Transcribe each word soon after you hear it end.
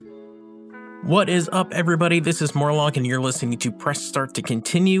What is up, everybody? This is Morlock, and you're listening to Press Start to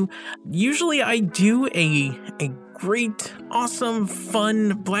Continue. Usually I do a great, awesome,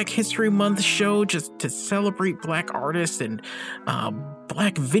 fun Black History Month show just to celebrate Black artists and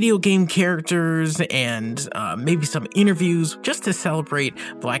Black video game characters and maybe some interviews just to celebrate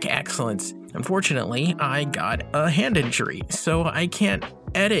Black excellence. Unfortunately, I got a hand injury, so I can't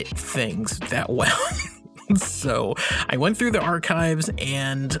edit things that well. So I went through the archives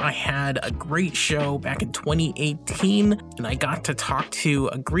and I had a great show back in 2018, and I got to talk to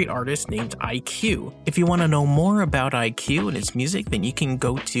a great artist named IQ. If you want to know more about IQ and his music, then you can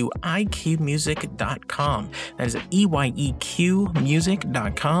go to iqmusic.com. That is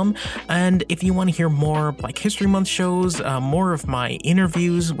EYEQmusic.com. And if you want to hear more Black History Month shows, more of my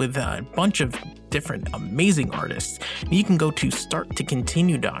interviews with a bunch of different amazing artists, you can go to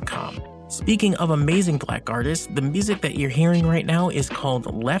starttocontinue.com. Speaking of amazing Black artists, the music that you're hearing right now is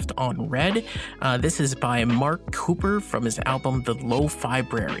called Left on Red. This is by Mark Cooper from his album The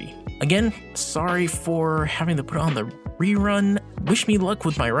Lo-Fi-Brary. Again, sorry for having to put on the rerun. Wish me luck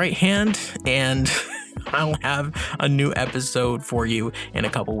with my right hand, and I'll have a new episode for you in a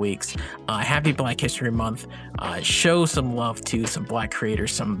couple weeks. Happy Black History Month. Show some love to some Black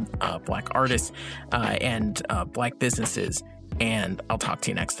creators, some Black artists, and Black businesses, and I'll talk to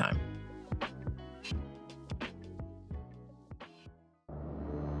you next time.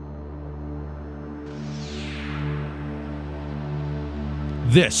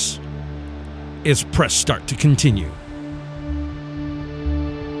 This is Press Start to Continue.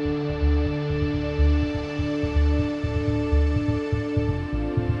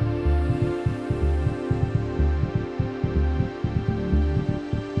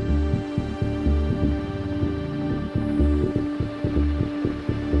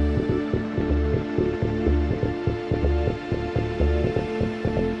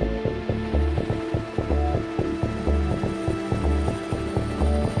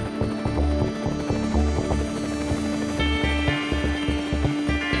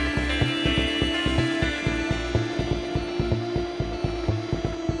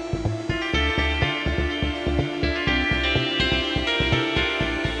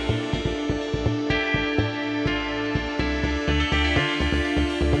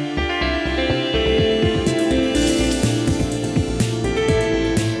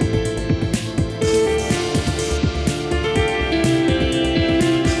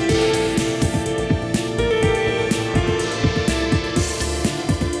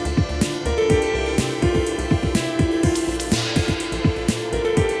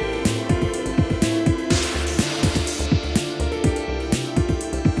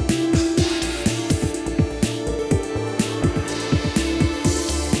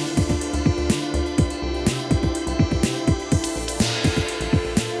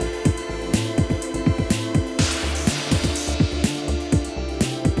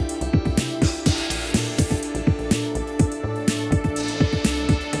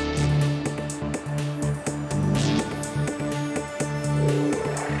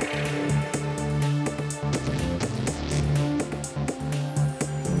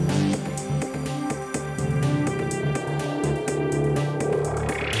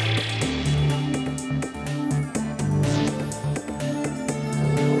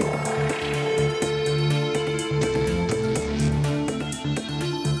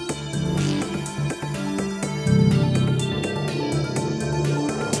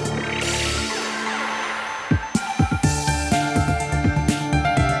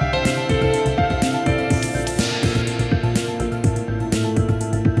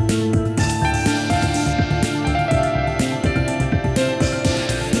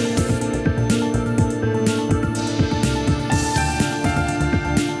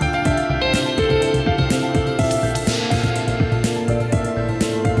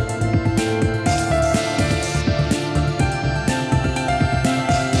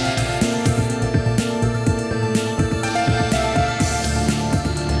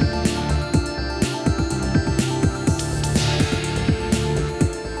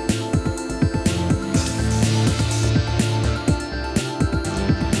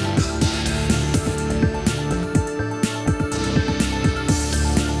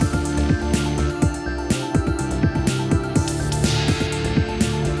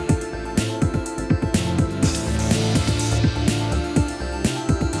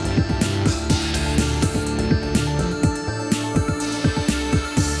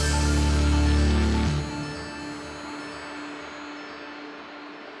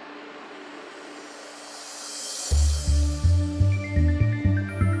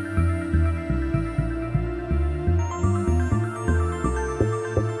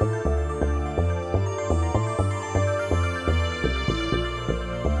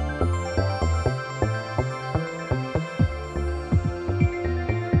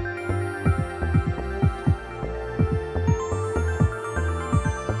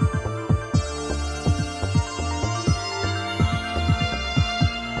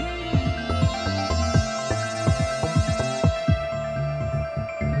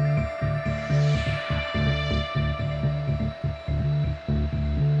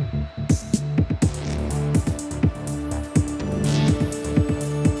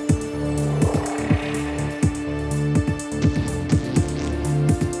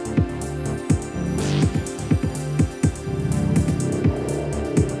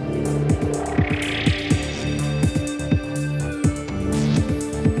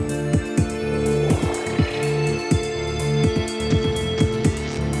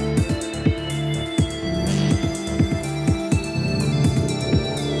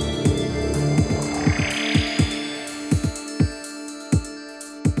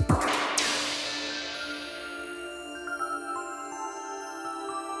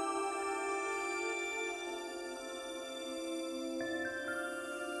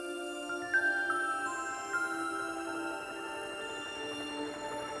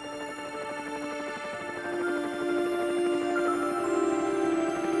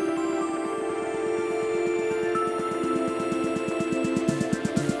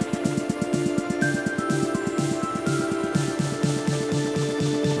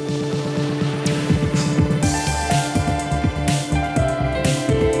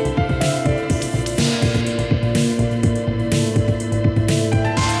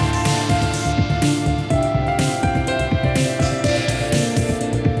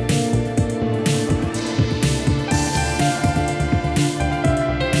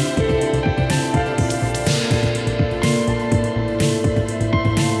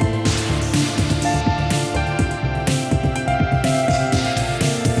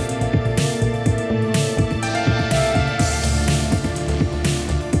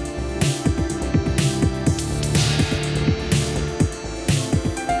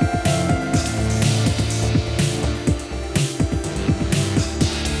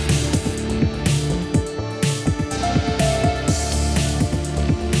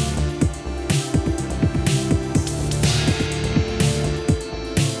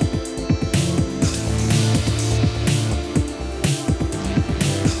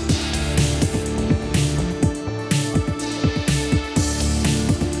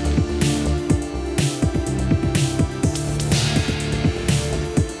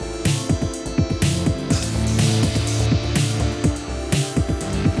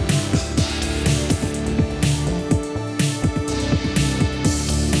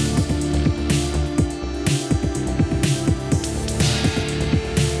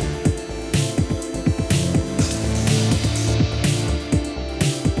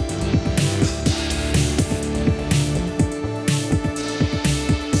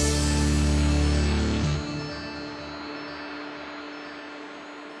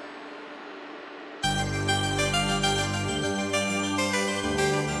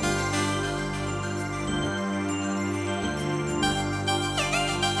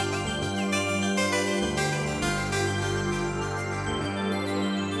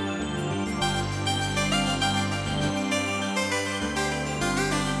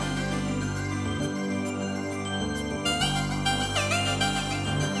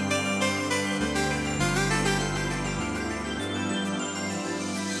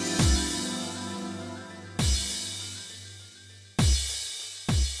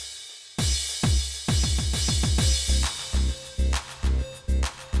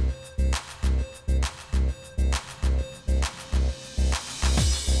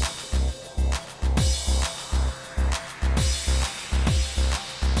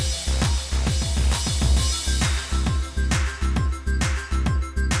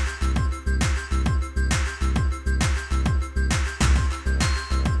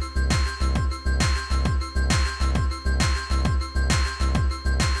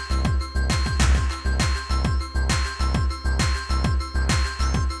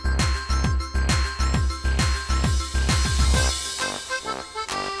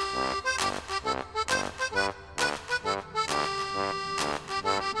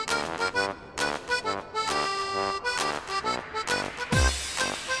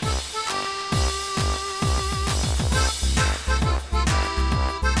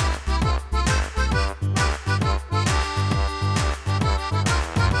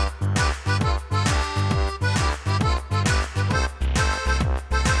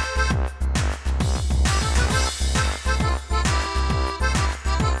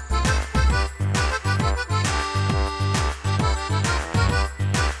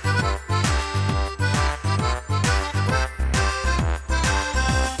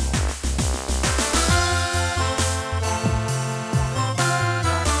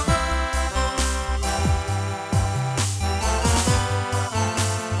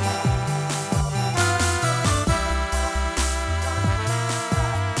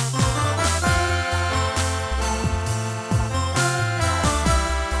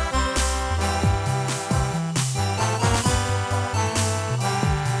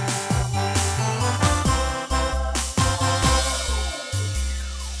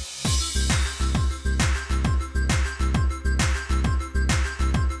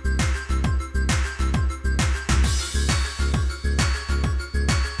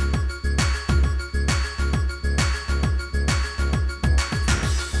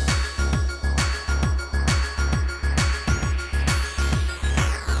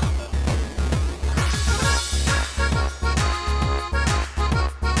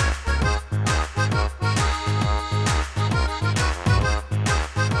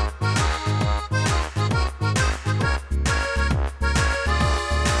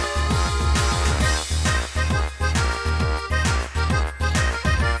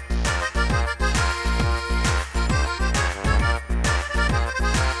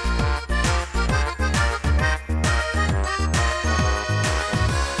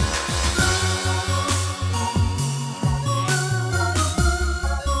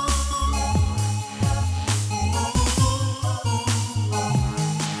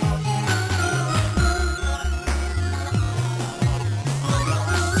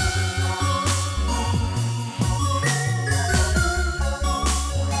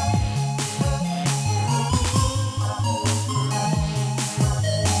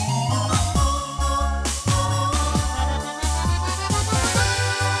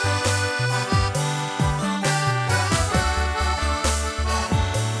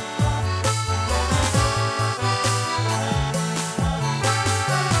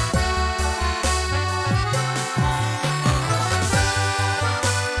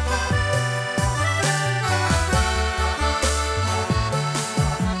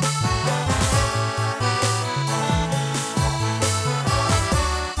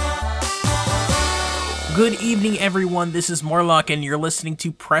 Good evening, everyone. This is Morlock, and you're listening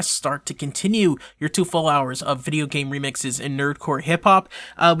to Press Start to Continue, your 2 full hours of video game remixes in nerdcore hip hop.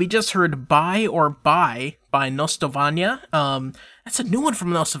 We just heard Bye or Bye by Nostovania. That's a new one from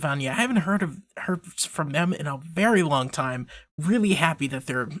Nostovania. I haven't heard from them in a very long time. Really happy that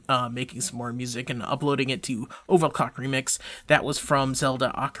they're making some more music and uploading it to Overclock Remix. That was from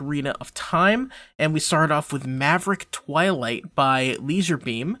Zelda Ocarina of Time. And we started off with Maverick Twilight by Leisure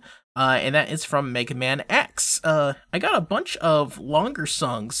Beam. And that is from Mega Man X. I got a bunch of longer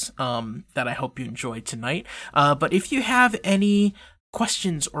songs that I hope you enjoy tonight. But if you have any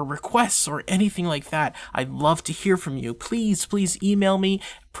questions or requests or anything like that, I'd love to hear from you. Please email me,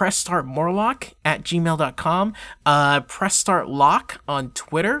 pressstartmorlock@gmail.com, pressstartlock on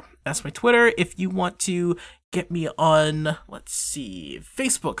Twitter. That's my Twitter. If you want to get me on,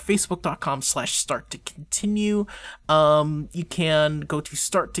 facebook.com/starttocontinue. You can go to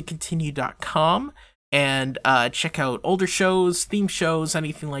starttocontinue.com and check out older shows, theme shows,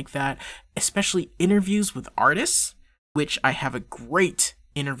 anything like that, especially interviews with artists, which I have a great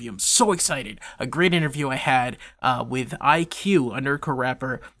interview. I'm so excited. A great interview I had with IQ, a nerdcore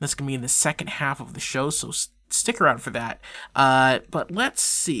rapper. That's going to be in the second half of the show, so stick around for that. But let's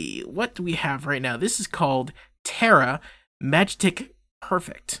see. What do we have right now? This is called Terra Magitic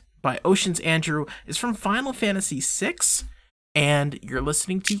Perfect by Oceans Andrew. It's from Final Fantasy VI, and you're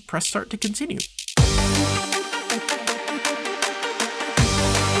listening to Press Start to Continue.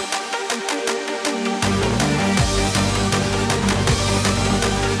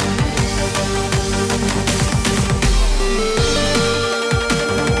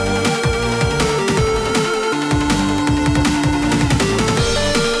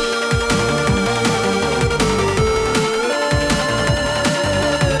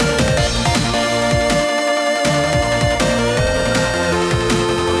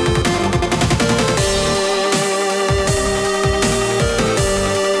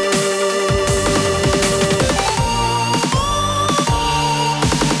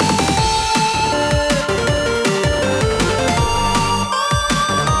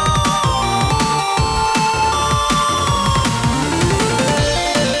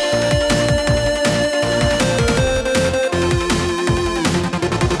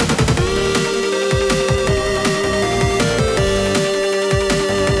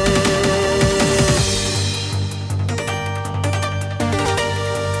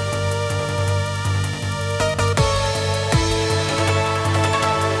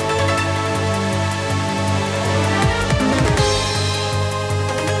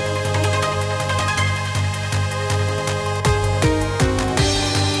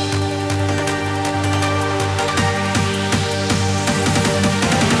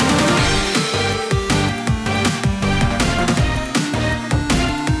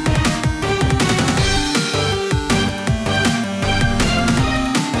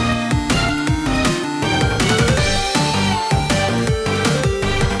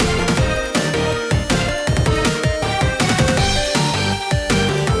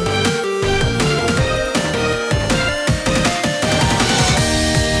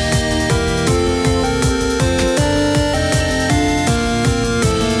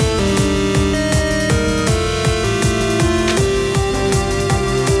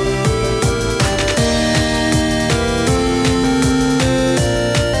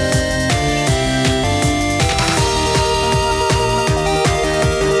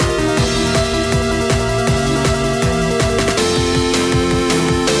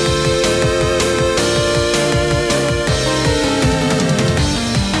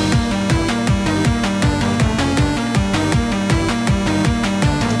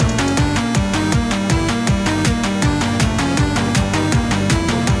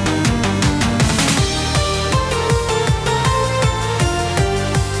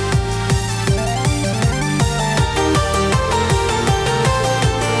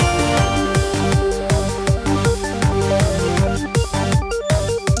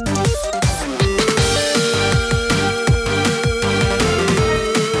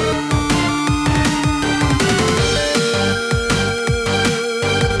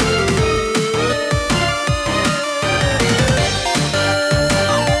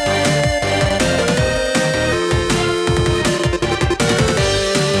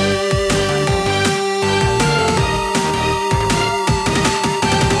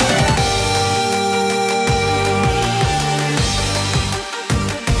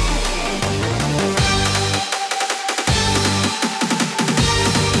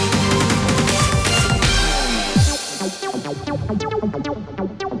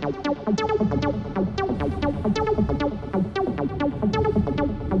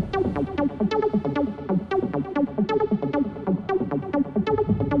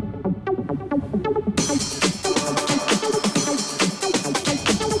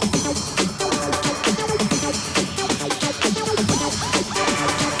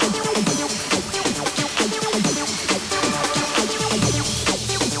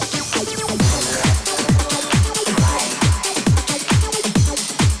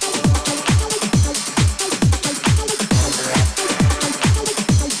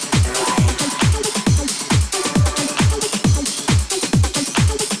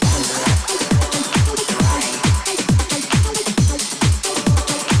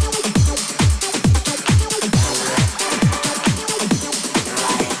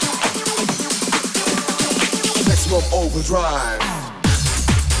 overdrive.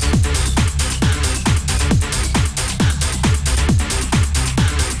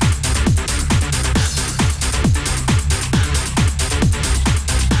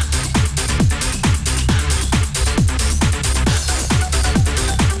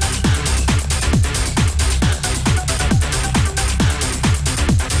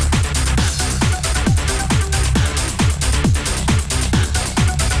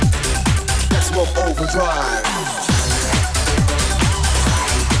 Overdrive.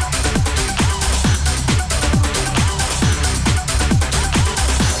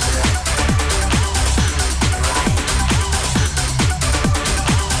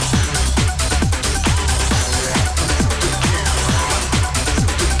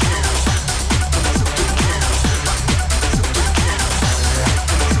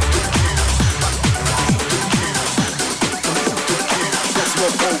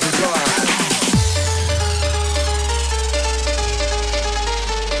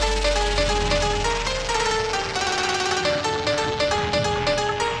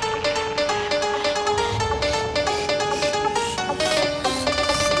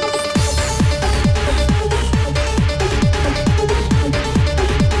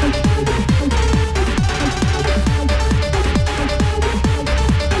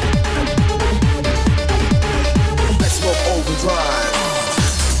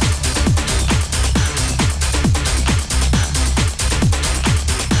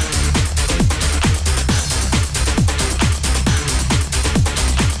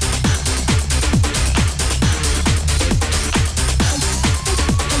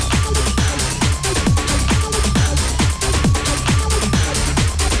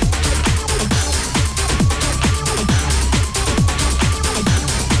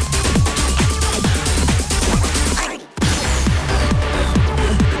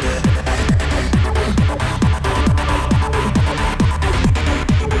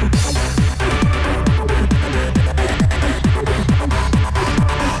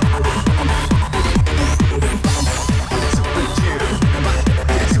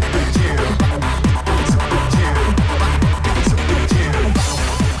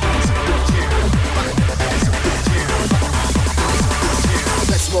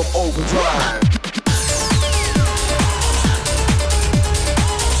 Overdrive.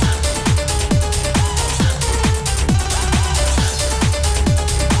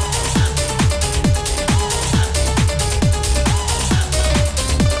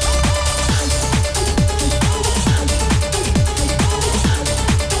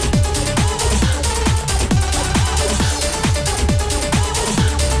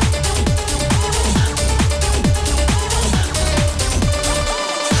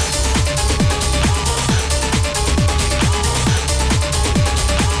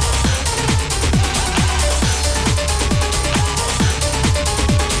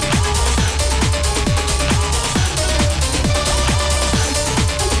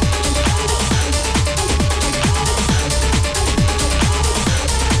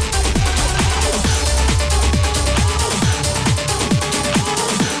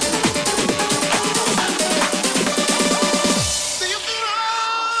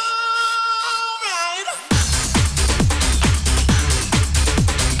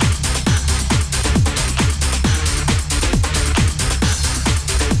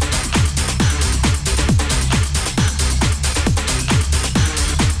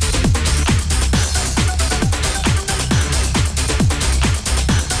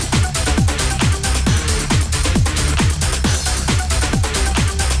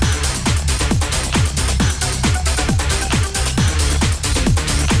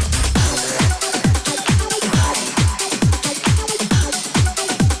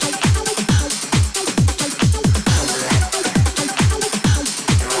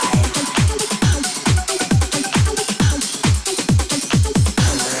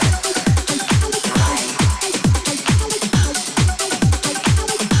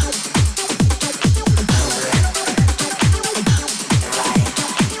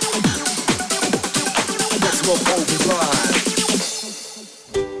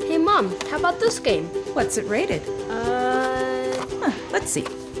 Hey Mom, how about this game? What's it rated? Let's see.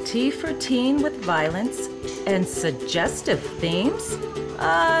 T for teen with violence and suggestive themes?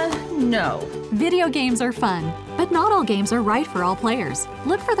 No. Video games are fun, but not all games are right for all players.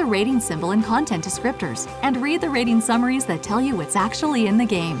 Look for the rating symbol in content descriptors and read the rating summaries that tell you what's actually in the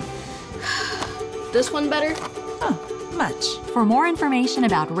game. This one better? Much. For more information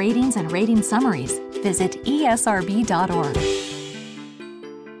about ratings and rating summaries, visit esrb.org.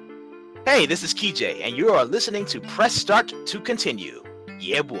 Hey, this is KJ, and you are listening to Press Start to Continue.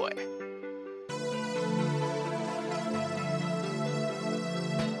 Yeah, boy.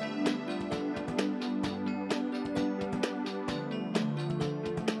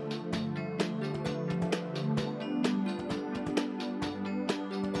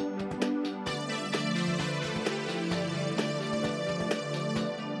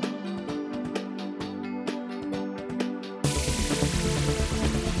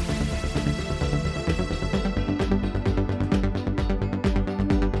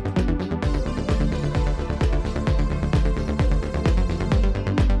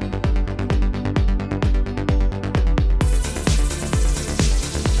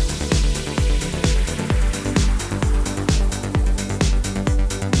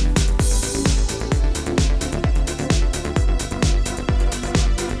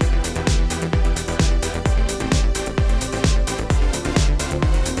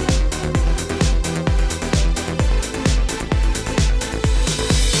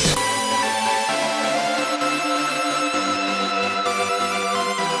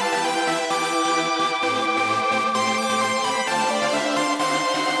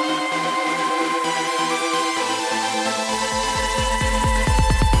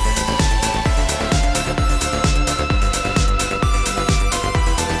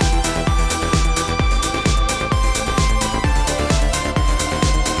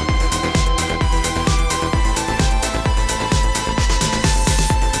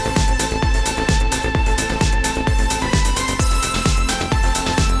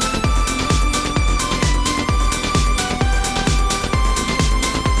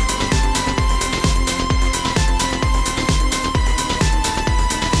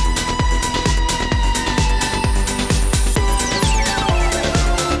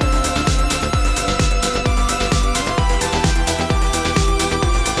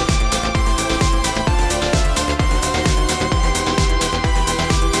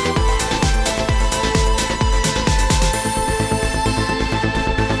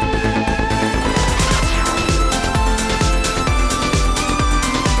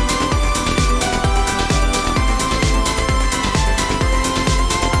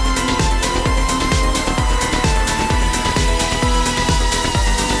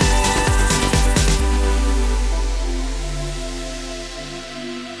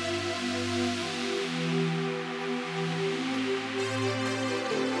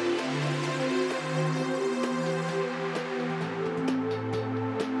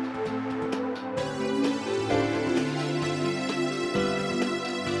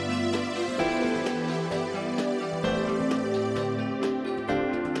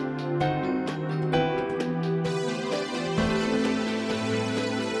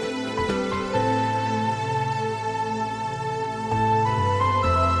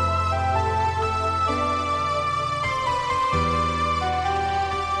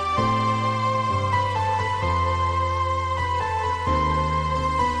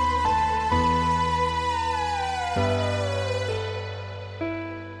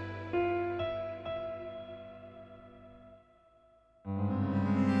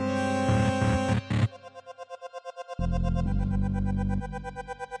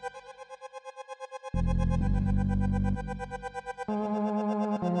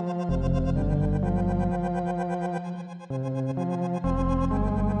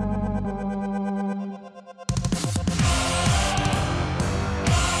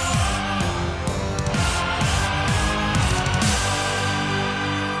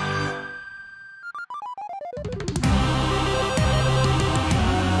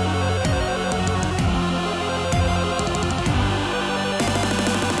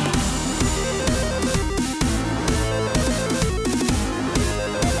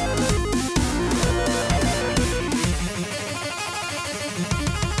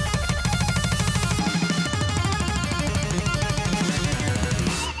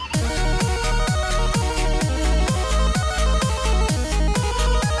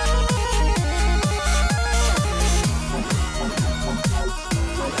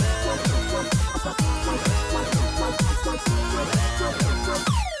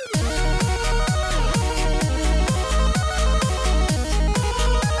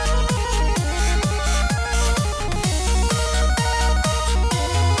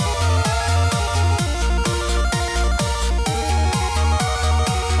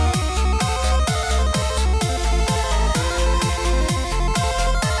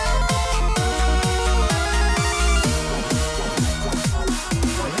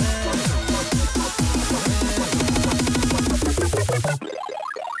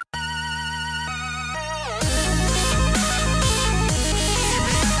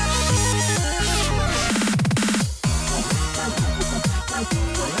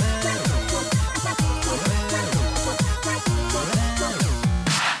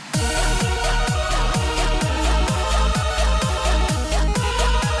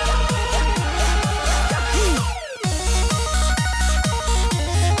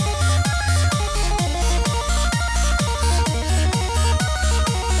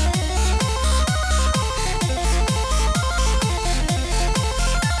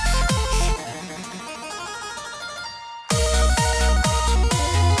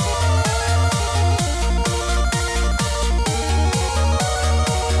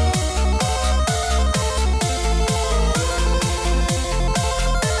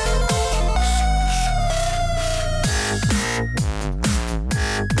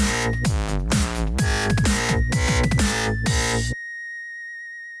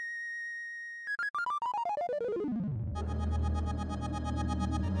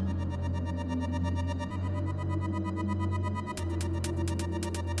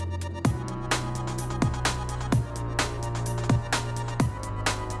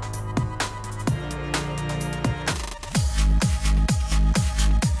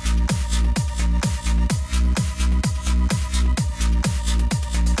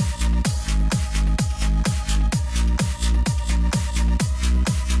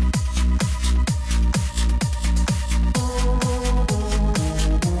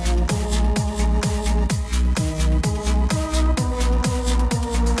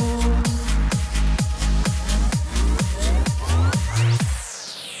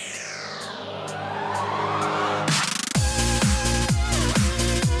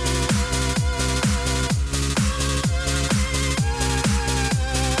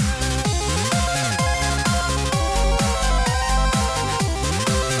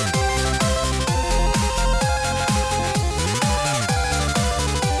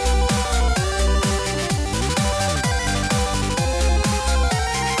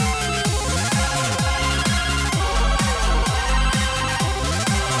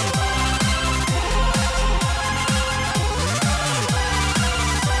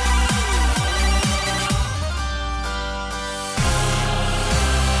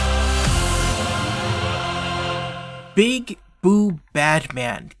 Big Boo Bad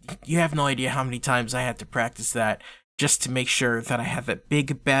Man. You have no idea how many times I had to practice that just to make sure that I had that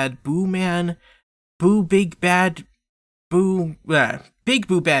Big Bad Boo Man. Big Boo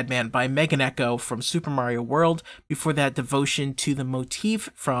Bad Man by Megan Echo from Super Mario World. Before that, Devotion to the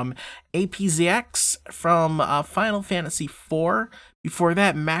Motif from APZX from Final Fantasy IV. Before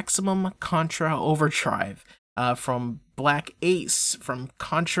that, Maximum Contra Overdrive from Black Ace from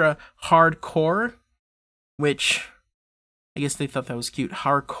Contra Hardcore, which I guess they thought that was cute.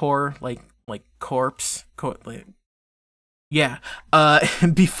 Hardcore, like corpse. Yeah.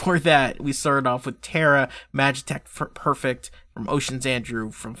 Before that, we started off with Terra Magitech Perfect from Ocean's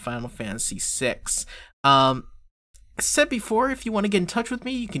Andrew from Final Fantasy VI. I said before, if you want to get in touch with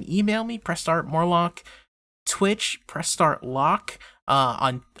me, you can email me, PressStartMorlock, Twitch, PressStartLock.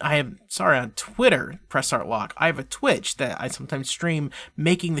 On Twitter, PressStartLock. I have a Twitch that I sometimes stream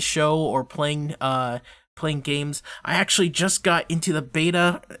making the show or playing games. I actually just got into the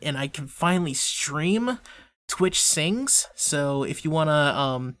beta and I can finally stream Twitch Sings. So if you want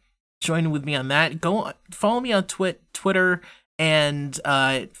to join with me on that, go follow me on Twitter and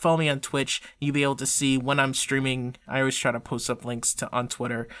follow me on Twitch. You'll be able to see when I'm streaming. I always try to post up links on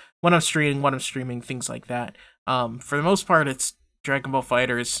Twitter when I'm streaming, things like that. For the most part, it's Dragon Ball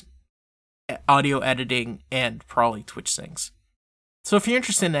FighterZ, audio editing, and probably Twitch Sings. So if you're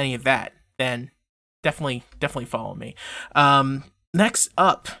interested in any of that, then definitely follow me. Next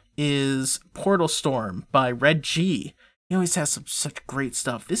up is Portal Storm by Red G. He always has such great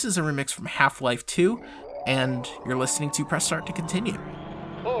stuff. This is a remix from Half-Life 2, and you're listening to Press Start to continue.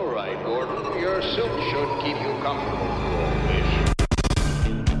 All right, Gordon, your suit should keep you comfortable through all this.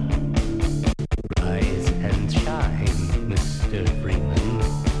 Rise and shine, Mr. Freeman.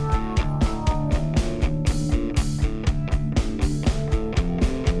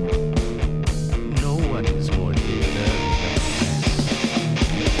 No one is more deserving of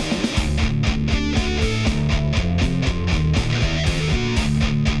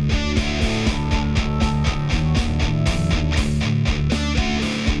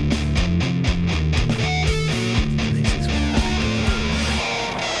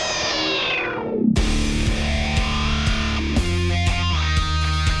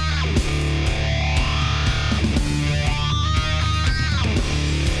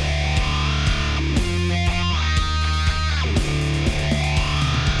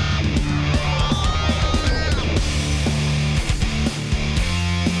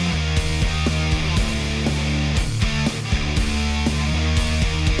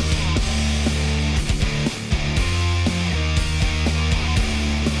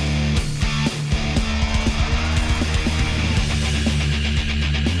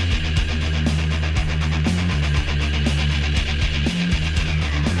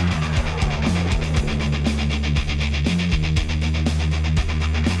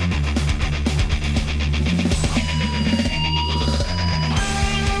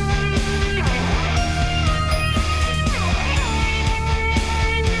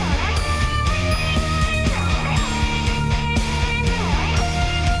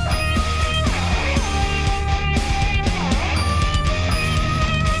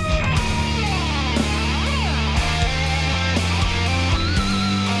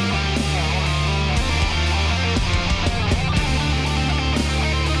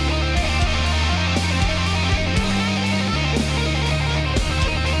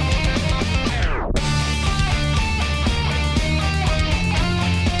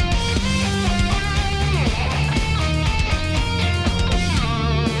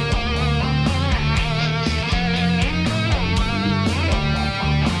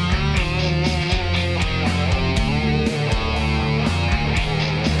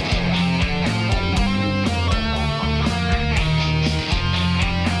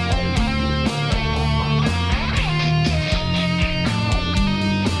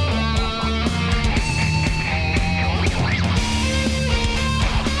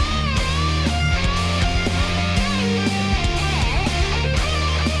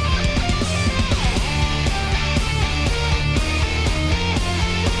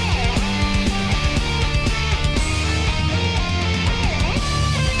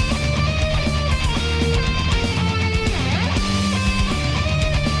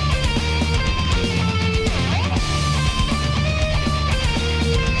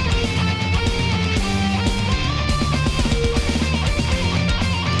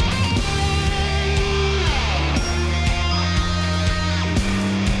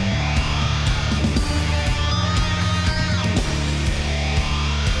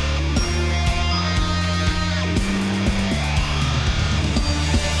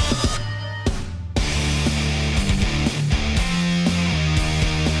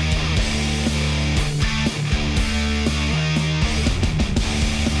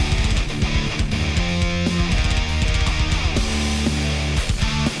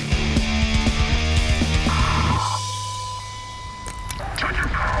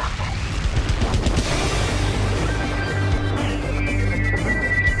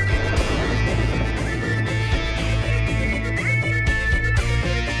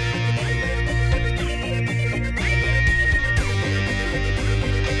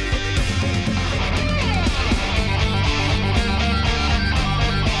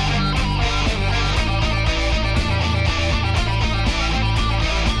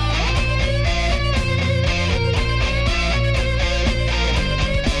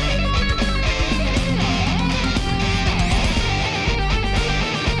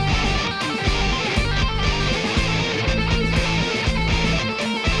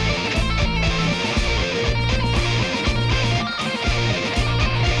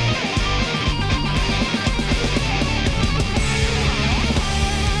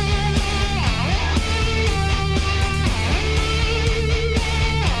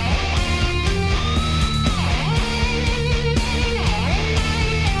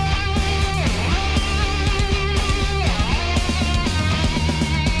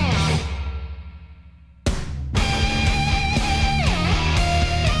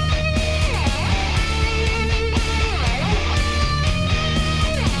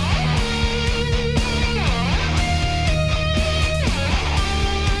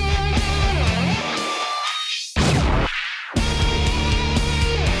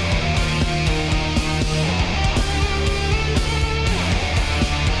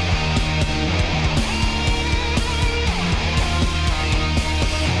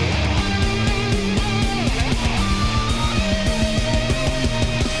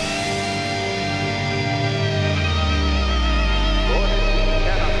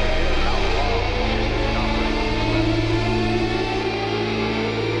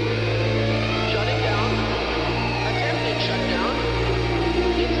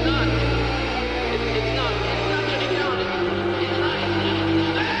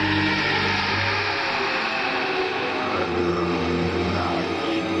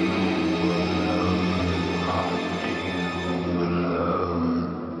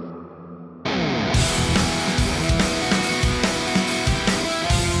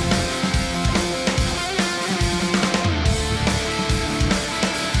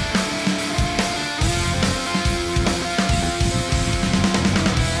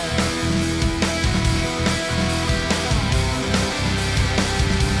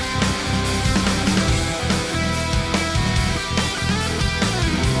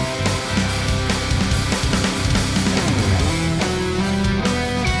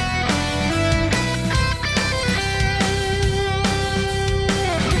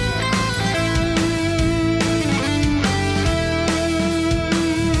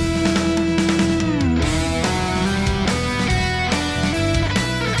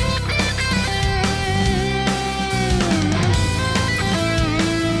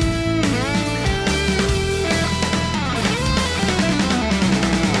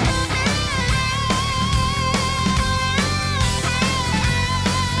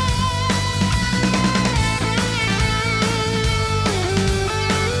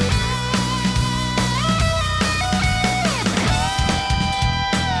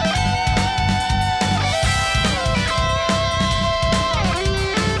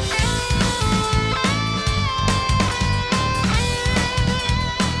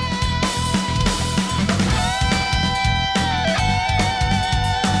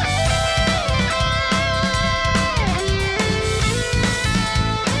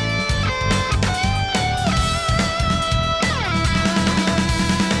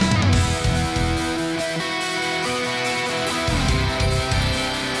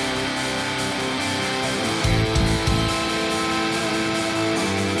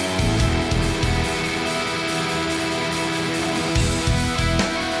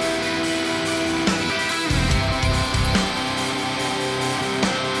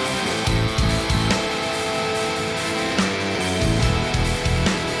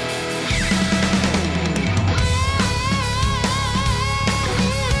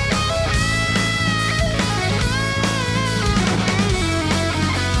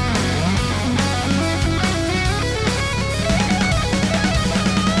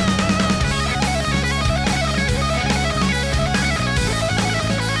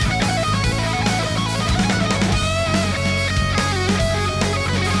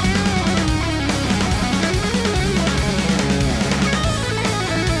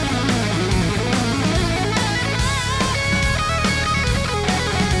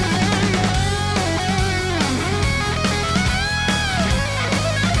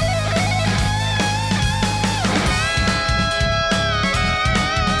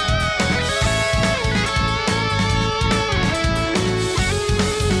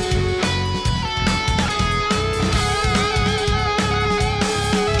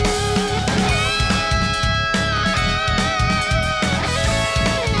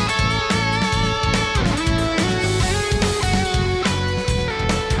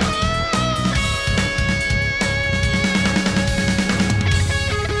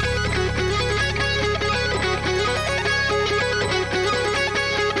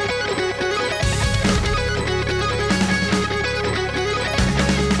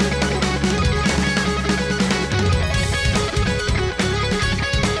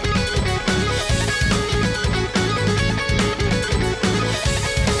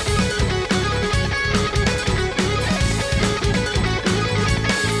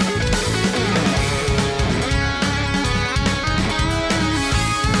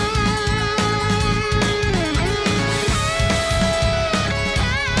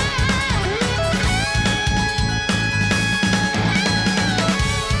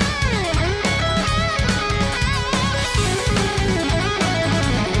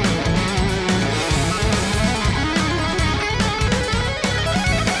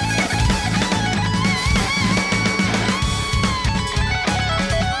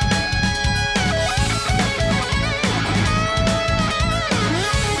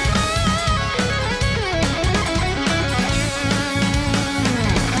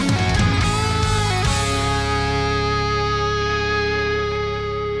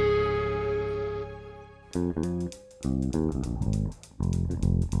This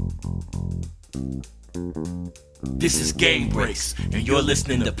is Game Breaks, and you're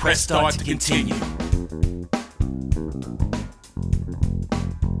listening to Press Start to Continue.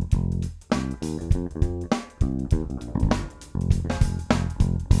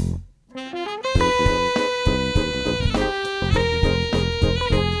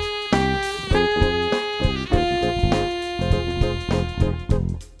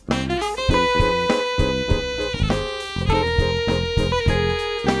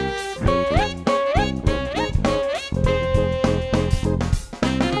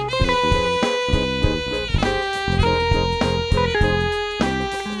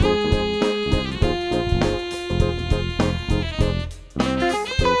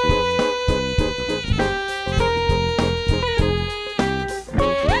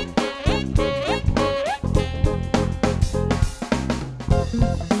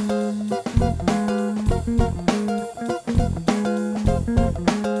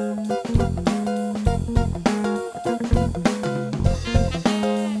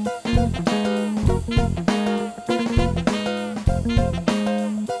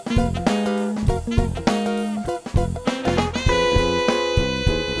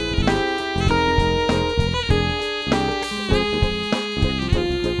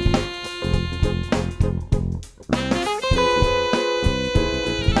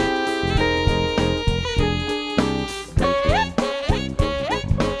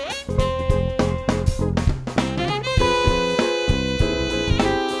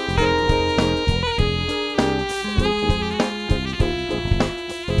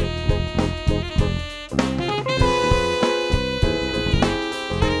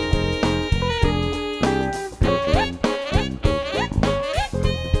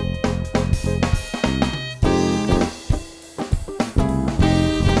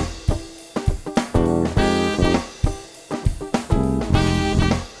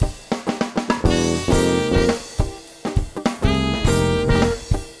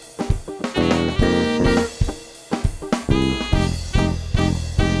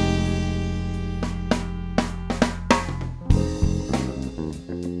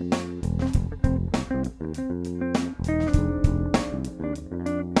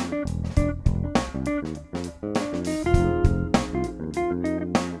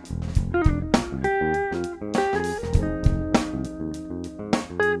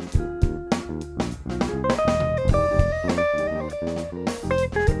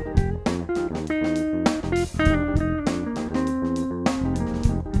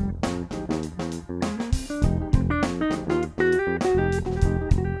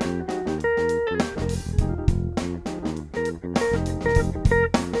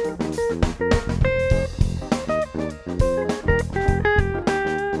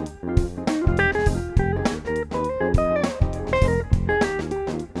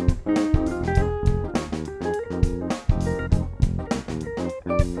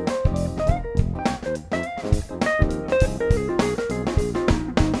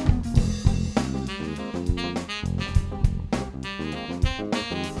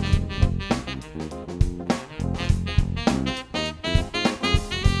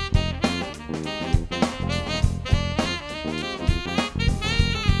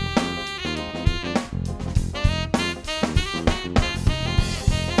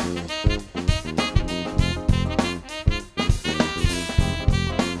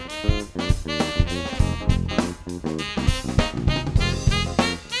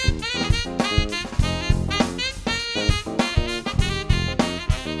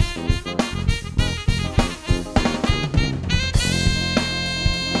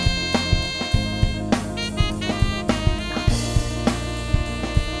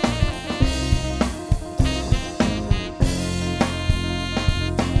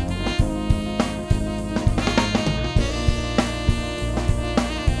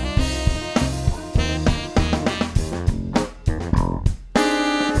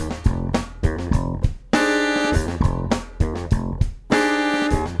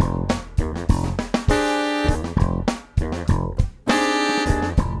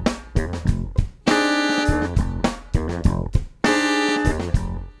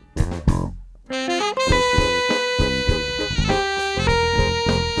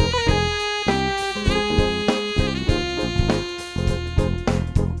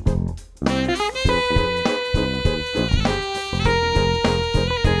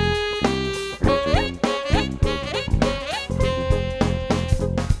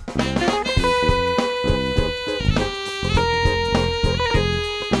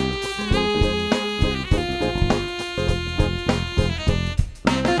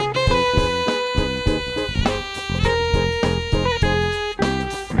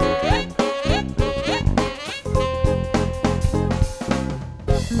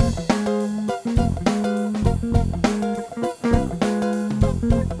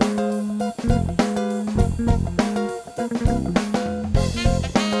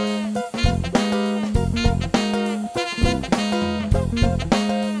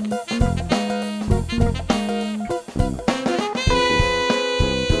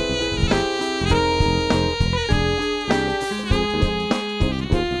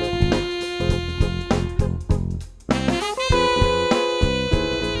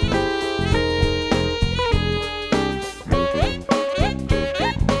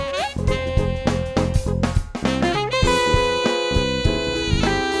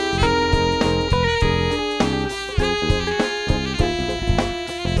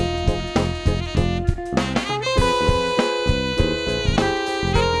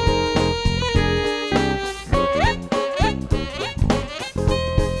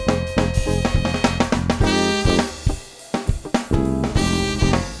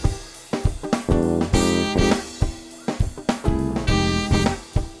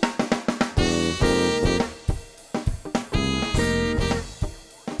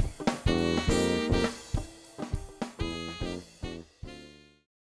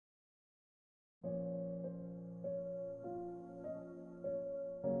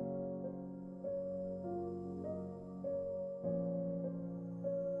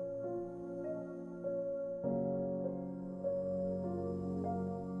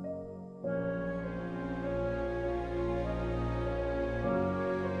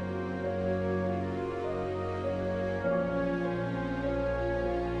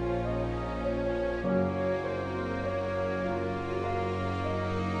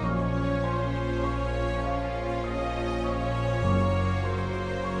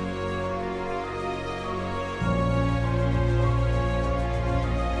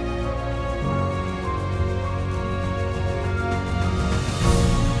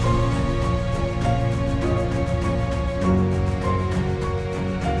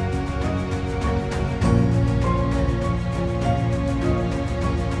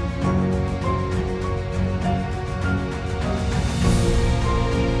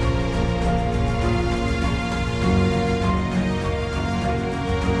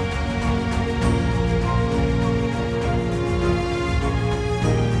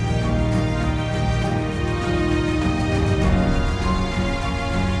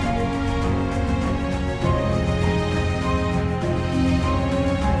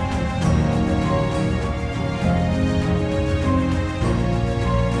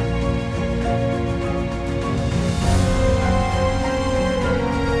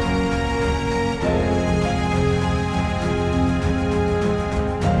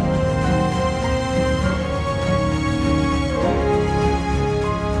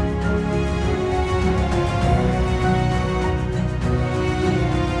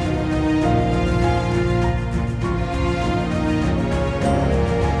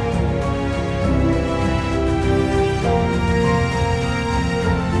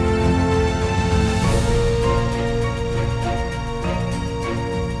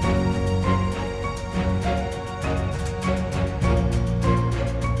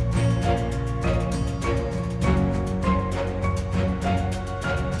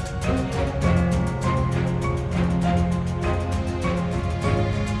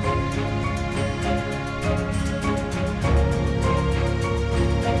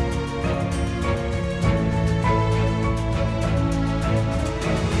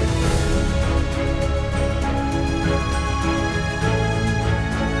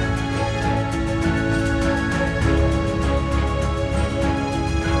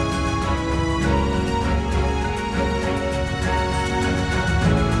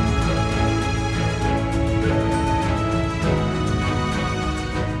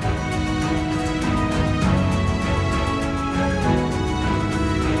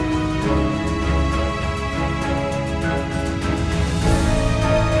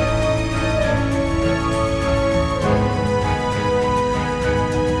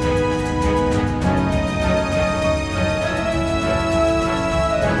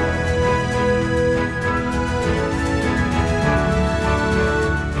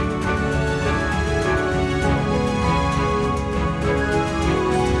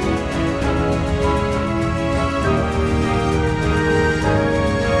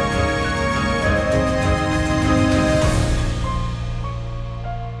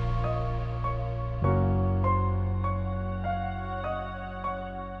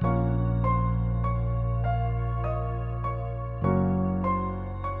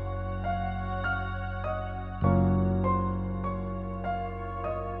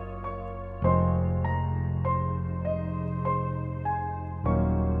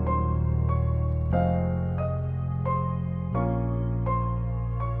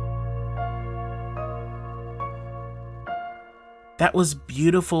 That was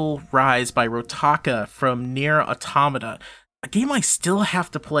Beautiful Rise by Rotaka from Nier Automata. A game I still have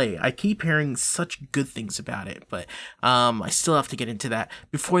to play. I keep hearing such good things about it, but I still have to get into that.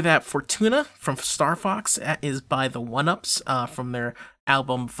 Before that, Fortuna from Star Fox. That is by the One Ups from their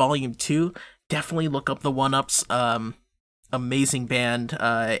album Volume 2. Definitely look up the One Ups. Amazing band,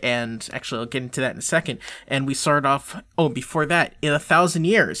 and actually I'll get into that in a second. And we started off, before that, In 1,000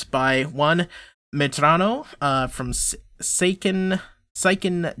 Years by one Medrano from Seiken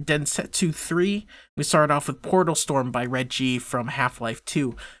Densetsu 3. We started off with Portal Storm by Red G from Half-Life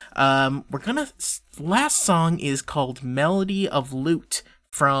 2. Last song is called Melody of Lute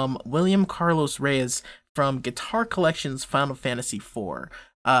from William Carlos Reyes from Guitar Collection's Final Fantasy IV.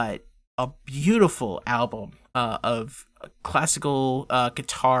 A beautiful album of classical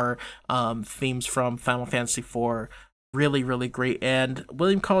guitar themes from Final Fantasy IV. Really, really great. And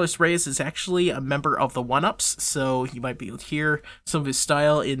William Carlos Reyes is actually a member of the One Ups, so you might be able to hear some of his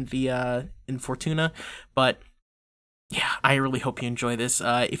style in in Fortuna. But yeah, I really hope you enjoy this.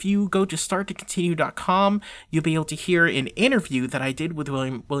 If you go to starttocontinue.com, you'll be able to hear an interview that I did with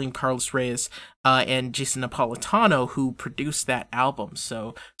William Carlos Reyes and Jason Napolitano, who produced that album.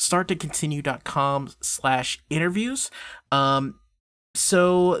 So starttocontinue.com/interviews.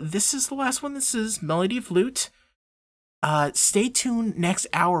 So this is the last one. This is Melody of Lute. Stay tuned. Next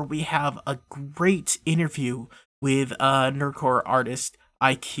hour, we have a great interview with nerdcore artist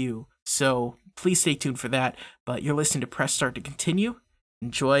IQ. So please stay tuned for that. But you're listening to Press Start to Continue.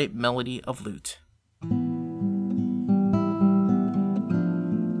 Enjoy Melody of Lute.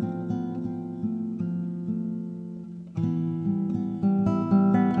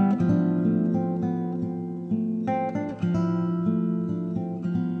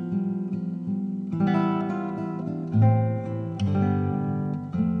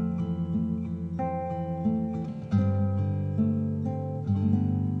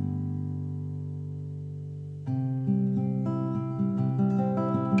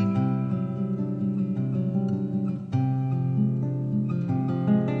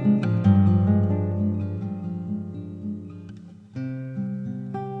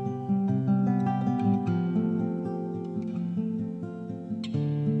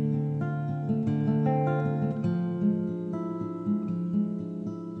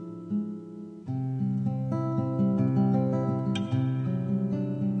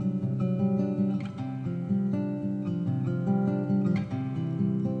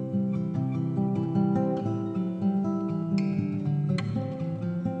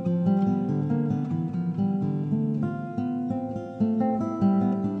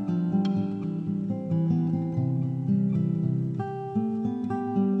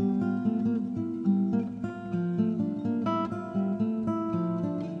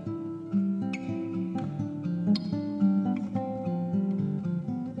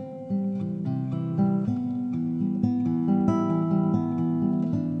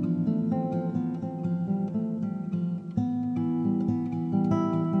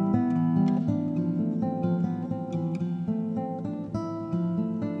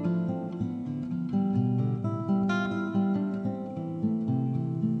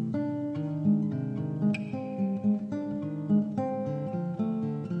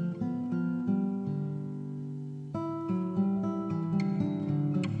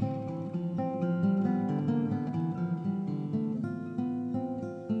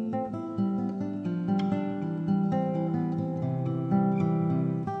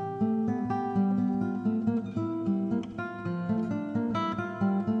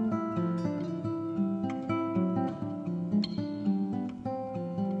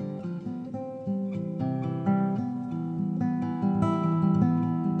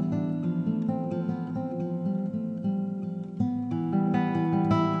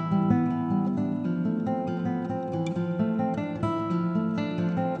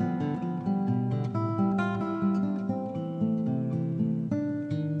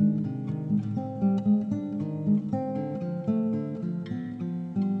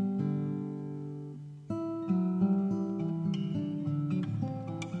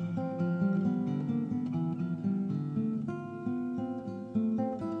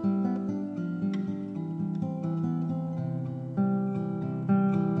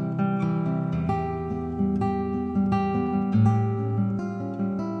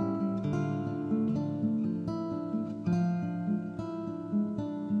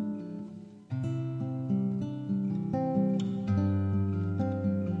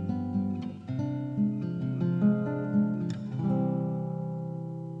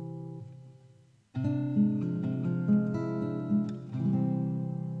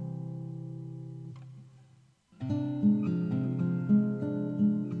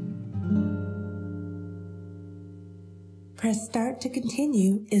 Press Start to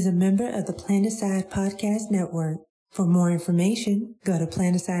Continue is a member of the Planetside Podcast Network. For more information, go to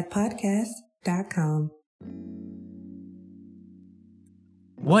planetsidepodcast.com.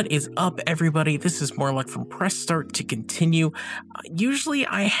 What is up, everybody? This is Morlock from Press Start to Continue. Usually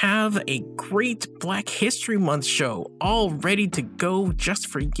I have a great Black History Month show all ready to go just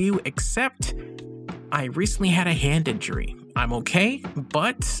for you, except I recently had a hand injury. I'm okay,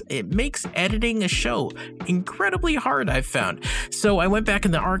 but it makes editing a show incredibly hard, I've found. So I went back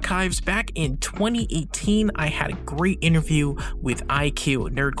in the archives. Back in 2018, I had a great interview with IQ, a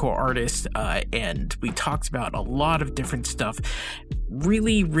nerdcore artist, and we talked about a lot of different stuff.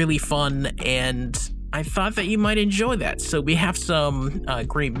 Really, really fun, and I thought that you might enjoy that. So we have some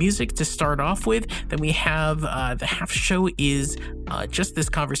great music to start off with. Then we have the half show is just this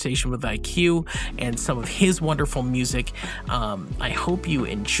conversation with IQ and some of his wonderful music. I hope you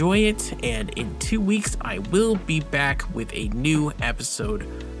enjoy it. And in 2 weeks, I will be back with a new episode,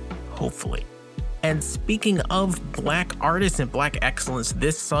 hopefully. And speaking of Black artists and Black excellence,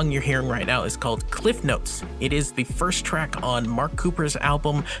 this song you're hearing right now is called Cliff Notes. It is the first track on Mark Cooper's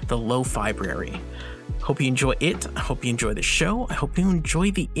album, The Lo-Fibrary. Hope you enjoy it. I hope you enjoy the show. I hope you enjoy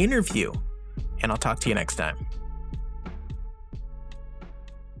the interview. And I'll talk to you next time.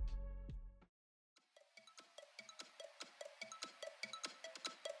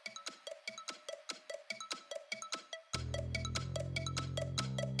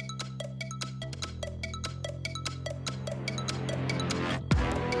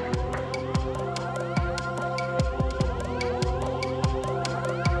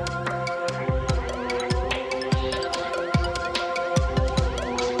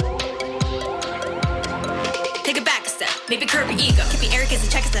 Maybe curb your ego. Keep your arrogance and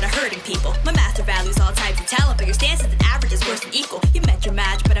checkers that are hurting people. My master values all types of talent, but your stance is that average is worse than equal. You met your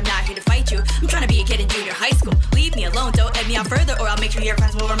match, but I'm not here to fight you. I'm trying to be a kid in junior high school. Leave me alone, don't egg me on further, or I'll make sure your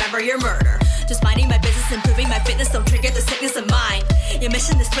friends will remember your murder. Just minding my business, improving my fitness, don't trigger the sickness of mine. Your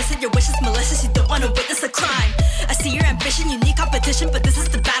mission is twisted, your wish is malicious, you don't want to witness a crime. I see your ambition, you need competition, but this is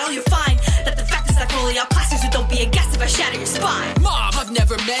the battle you'll find. That the fact is I fully outclass you, so don't be a guest if I shatter your spine. Mom, I've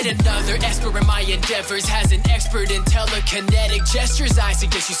never met another expert in my endeavors. Has an expert in telekinetic gestures, I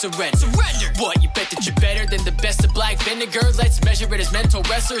suggest you surrender. What, you bet that you're better than the best of black vinegar? Let's measure it as mental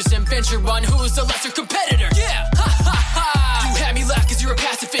wrestlers and venture on who's the lesser competitor. Yeah, ha ha ha. You had me laugh cause you're a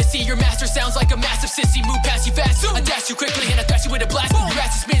pacifist. See, your master sounds like a massive sissy. Move past you fast, I dash you quickly and I thrash you with a blast. Your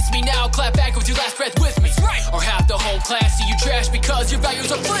ass is mince me now, clap back with your last breath with me. Right. Or have the whole class see you trash because your values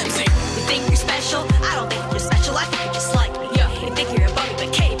are flimsy. You think you're special? I don't think you're special, I think you're just like me. Yeah. You think you're a buggy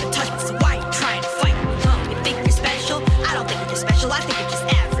but can't even touch me, so why are you trying to fight me? You think you're special? I don't think you're special, I think you're just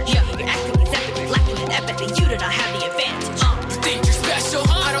average. Yeah. You're acting exemplary, you're lacking in empathy, you do not have the advantage. You think you're special?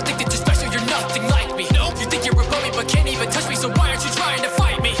 I don't think that you're special, you're nothing like me. Nope. You think you're a bummy but can't even touch me, so why aren't you trying to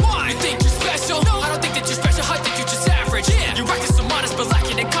fight me? Why? You think you're special? No. I don't think that you're special, I think you're just average. Yeah. You're acting so modest but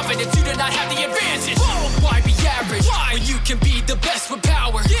lacking in confidence, you do not have the advantage. Whoa. Why be average? Why? When you can be the best with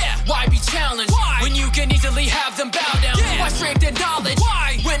power. Yeah. Why be challenged? Why? When you can easily have them bow down. Yeah. Why strength and knowledge?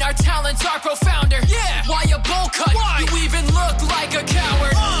 Why? When our talents are profounder. Yeah. Why a bowl cut? Why? You even look like a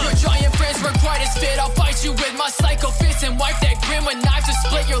coward. Your giant friends were quite as fit. I'll fight you with my psycho fists and wipe that grin with knives to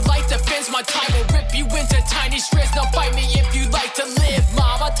split your life defense. My time will rip you into tiny shreds. Now fight me if you like to live,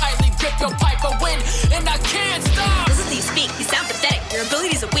 mom. I tightly grip your pipe but win, and I can't stop. Listen to you speak, you sound pathetic. Your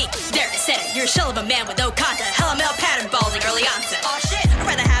abilities are weak. There, I said it. You're a shell of a man with no content. Hell, I'm L pattern balding early onset. Oh shit, I'd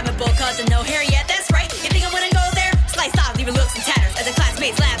rather have a bowl cut than no hair yet. That's right. You think I wouldn't go there? Slice off, leaving looks and tatters. As the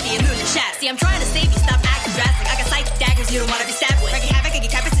classmates laugh, the illusion shatters. See, I'm trying to save you. Stop acting drastic. I got psychic daggers you don't want to be stabbed with. Wreaking havoc, I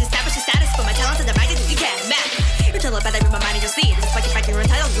get campus to establish your status. But my talents are the magnitude you can't imagine. You're telepathic with my mind and you'll see it. Despite the fact you're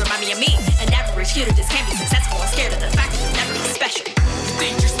entitled, you remind me of me. An average kid who just can't be successful. I'm scared of the fact that you'll never be special. You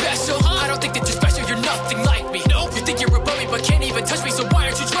think you're special? I don't think that you're special, you're nothing like me. Nope. You think you're a bummy but can't even touch me, so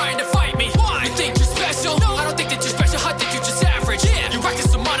why aren't you trying to fight me? Why? You think you're special? No. I don't think that you're special, I think you're just average. Yeah. You're acting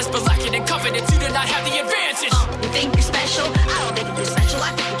so modest but lacking in confidence, you do not have the advantage. You think you're special? I don't think you're special,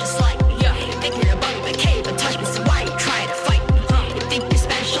 I think you're just like me. Yeah. You think you're a bummy but can't even touch me, so why are you trying to fight me? You think you're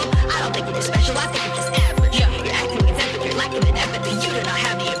special? I don't think you're special, I think you're just average. Yeah. You're acting exemplary, you're lacking in empathy, you do not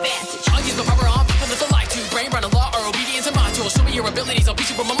have the advantage. I'll use my power on people if I like to. Brain run a law or obedience to my tools. Show me your abilities, I'll beat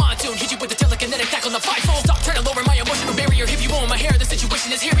you with my monsoon. Hit you with the telekinetic tackle on the five-fold. Stop trying to lower my emotional barrier. If you want my hair, the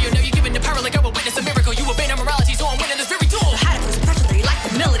situation is heavier. Now you're giving the power like I will witness a miracle. You obey our morality, so I'm winning this very tool. I had it was pressure that you lack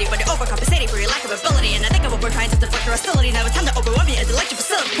humility, but you're overcompensating for your lack of ability. And I think of what we're trying to deflect your hostility. Now it's time to overwhelm me and delect your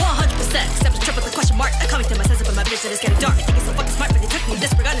facility. 100%, except the trip with the question mark. I'm coming to my senses, but my vision is getting dark. I think it's so fucking smart, but they took me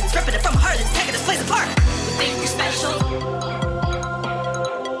disregarding this, ripping it from my heart and it's taking this place apart. You think you're special?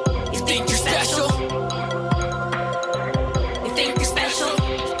 You think you're special?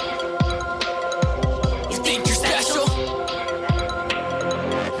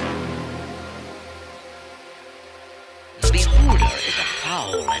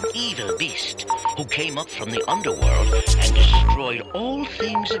 an evil beast who came up from the underworld and destroyed all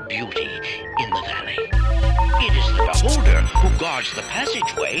things of beauty in the valley. It is the Beholder who guards the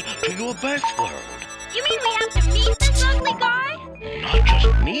passageway to your birth world. You mean we have to meet this ugly guy? Not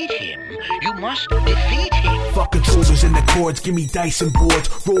just meet him, you must defeat him. Fuck controllers and the chords, give me dice and boards.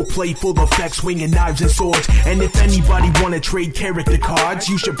 Roleplay full effects, swinging knives and swords. And if anybody wanna trade character cards,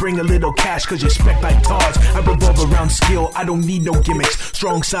 you should bring a little cash cause you spec like TARS. I revolve around skill, I don't need no gimmicks.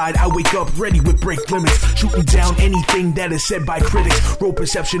 Strong side, I wake up ready with break limits. Shooting down anything that is said by critics. Roll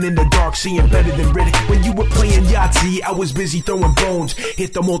perception in the dark, seeing better than Riddick. When you were playing Yahtzee, I was busy throwing bones.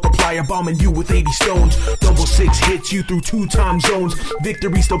 Hit the multiplier, bombing you with 80 stones. Double 6 hits you through 2 time zones.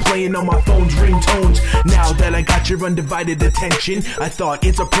 Victory still playing on my phone's ringtones. Now that I got your undivided attention, I thought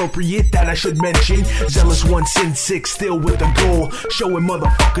it's appropriate that I should mention Zealous 1 Sin 6 still with the goal, showing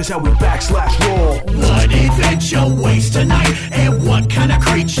motherfuckers how we /roll. What adventure waits tonight, and what kind of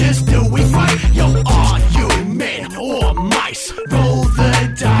creatures do we fight? Yo, are you men or mice? Roll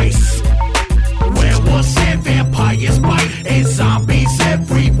the dice. Werewolves and vampires bite, and zombies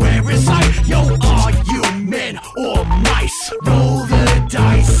everywhere in sight. Yo, are you men or mice? Roll the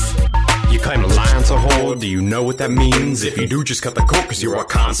dice. You claim a line to hold, do you know what that means? If you do, just cut the cord cause you're a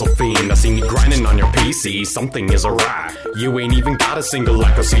console fiend. I seen you grinding on your PC, something is awry. You ain't even got a single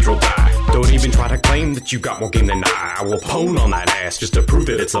cathedral die. Don't even try to claim that you got more game than I will pwn on that ass just to prove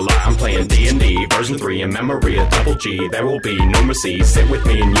that it's a lie. I'm playing D&D, version 3 in memory of Double G. There will be no mercy, sit with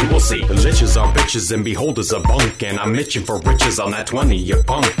me and you will see. The liches are bitches and beholders are bunk, and I'm itching for riches on that 20, you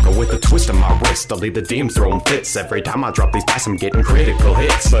punk. Go with a twist of my wrist, I'll leave the DMs throwing fits. Every time I drop these dice I'm getting critical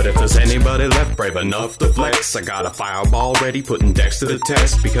hits. But if there's anybody left brave enough to flex, I got a fireball ready, putting Dex to the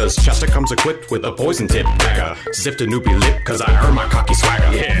test. Because Chester comes equipped with a poison tip dagger. Zipped a newbie lip cause I earned my cocky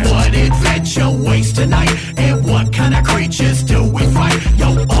swagger. Yeah. What adventure waits tonight, and what kind of creatures do we fight?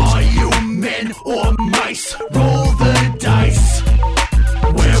 Yo, are you men or mice? Roll the dice.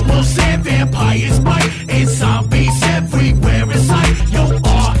 Werewolves and vampires bite, and zombies everywhere in sight. Yo,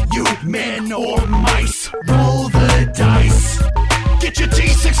 are you men or mice? Roll the dice. Get your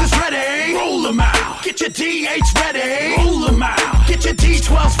D6s ready, roll them out. Get your D8s ready, roll them out. Get your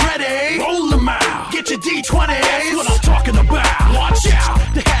D12s ready, roll them out. Get your D20s, that's what I'm talking about. Watch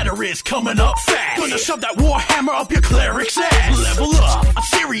out, the Hatter is coming up fast. Gonna shove that Warhammer up your cleric's ass. Level up, I'm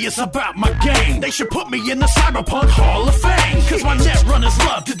serious about my game. They should put me in the Cyberpunk Hall of Fame. Cause my netrunners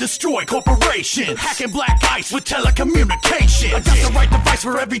love to destroy corporations, hacking black ice with telecommunications. I got the right device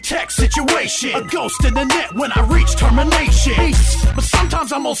for every tech situation. A ghost in the net when I reach termination. But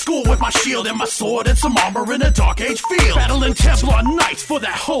sometimes I'm old school with my shield and my sword and some armor in a dark age field. Battling Templar Knights for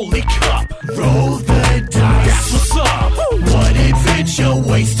that holy cup. Roll the dice. That's what's up. What adventure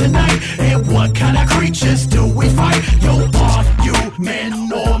waits tonight, and what kind of creatures do we fight? Yo, are you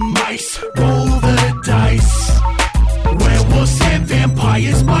men or mice? Roll the dice. Werewolves and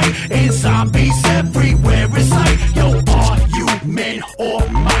vampires bite, and zombies everywhere in sight. Yo, are you men or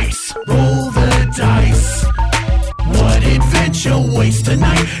mice? Roll the dice. What adventure waits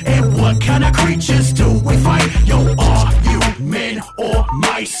tonight, and what kind of creatures do we fight? Yo, are you men or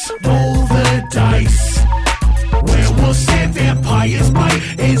mice? Roll the dice. Werewolves and vampires bite,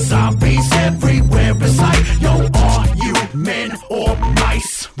 and zombies everywhere in sight. Yo, are you men or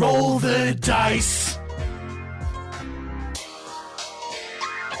mice? Roll the dice.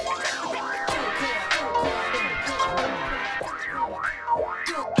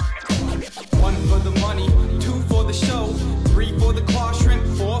 One for the money, two for the show, three for the claw shrimp,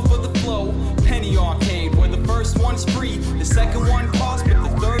 four for the flow. Penny Arcade, where the first one's free, the second one costs, but the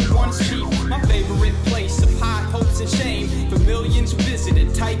third one's cheap. My favorite place of high hopes and shame, for millions who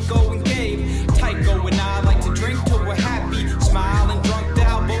visited Tycho and Gabe. Tycho and I like to drink till we're happy, smile and drunk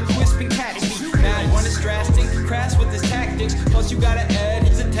down, both wisping catchy. Mad one is drastic, crass with his tactics, plus you gotta add,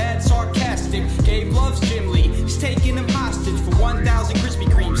 he's a tad sarcastic. Gabe loves Jim Lee, he's taking him hostage for 1,000 Krispy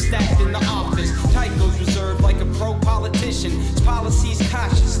Kremes stacked in the office. Tycho's reserved like a pro-politician, his policies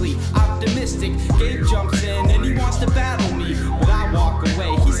cautiously optimistic. Gabe jumps in and he wants to battle me, but I walk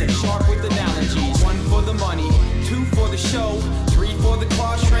away, he's a shark with analogies. One for the money, two for the show, three for the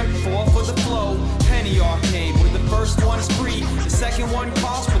claw shrimp, four for the flow. Penny Arcade, where the first one's free, the second one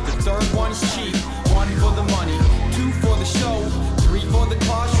costs, but the third one's cheap. One for the money, two for the show, three for the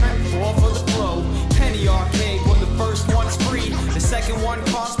claw shrimp, four for the flow. Penny Arcade, where the first one's free, the second one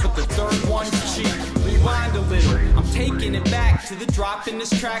costs, but the third one's cheap. Rewind a little, I'm taking it back to the drop in this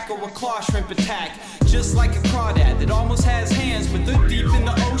track or a claw shrimp attack. Just like a crawdad that almost has hands, but they're deep in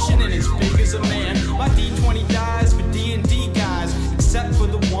the ocean and as big as a man. My D20 dies for D&D guys, except for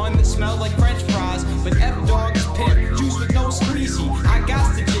the one that smelled like French fries. But F-Dog's pimp, juice with no squeezy. I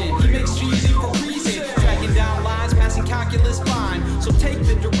got to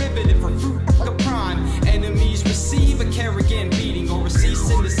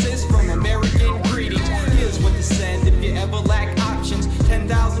Texas from American Greetings. Here's what to send if you ever lack options.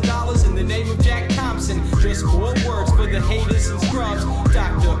 $10,000 in the name of Jack Thompson. Just 4 words for the haters and scrubs.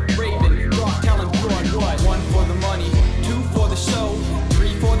 Dr. Raven, Rock, telling Broad what? 1 for the money, 2 for the show,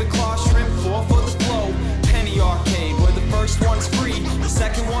 3 for the claw shrimp, 4 for the flow. Penny Arcade, where the first one's free, the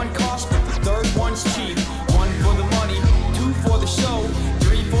second one costs, but the third one's cheap. 1 for the money, 2 for the show,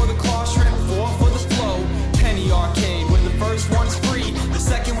 3 for the claw shrimp, 4 for the flow. Penny Arcade, where the first one's free, the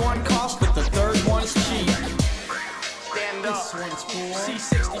second one costs, but the third one's cheap. This one's for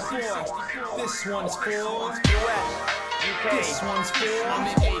C64. This one's for UK. This one's for I'm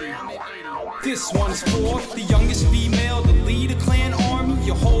at 80. This one's for the youngest female to lead a clan army.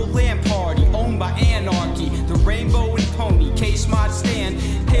 Your whole land party owned by anarchy. The rainbow and pony case mod stand.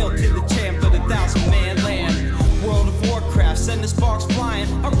 Hail to the champ of the 1,000-man land. World of Warcraft, send the sparks flying.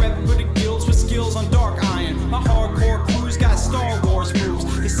 I rep for the guilds with skills on dark iron. My hardcore crew's got Star Wars moves.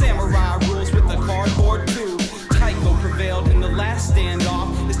 The samurai rules with the cardboard too. Tycho prevailed in the last standoff.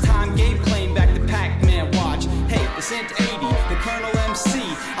 This time Gabe claimed back the Pac-Man watch. Hey, it's Ant 80, the Colonel MC.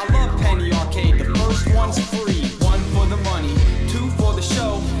 I love Penny Arcade, the first one's free. 1 for the money, 2 for the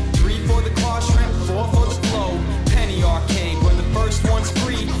show, 3 for the claw shrimp, 4 for the flow. Penny Arcade, where the first one's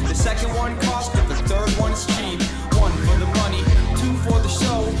free, the second one costs, but the third one's cheap. 1 for the money, 2 for the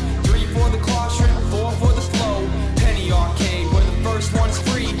show, 3 for the claw shrimp, 4 for the flow. Penny Arcade, where the first one's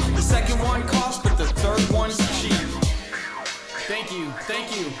free, the second one costs, but the third one's cheap. Thank you,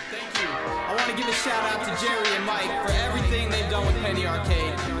 thank you, thank you. I want to give a shout out to Jerry and Mike for everything they've done with Penny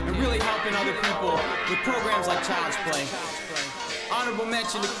Arcade and really helping other people with programs like Child's Play. Honorable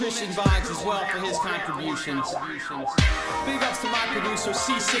mention to Christian Vines as well for his contributions. Big ups to my producer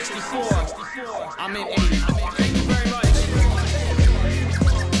C64. I'm in 80. Thank you very much.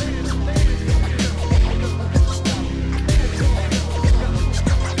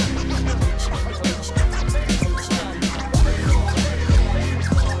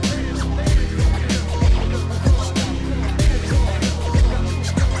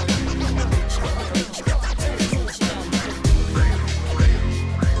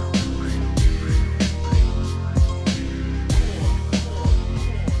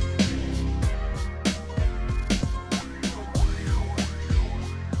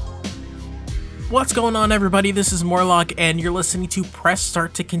 What's going on, everybody? This is Morlock, and you're listening to Press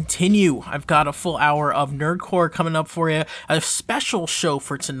Start to Continue. I've got a full hour of Nerdcore coming up for you, a special show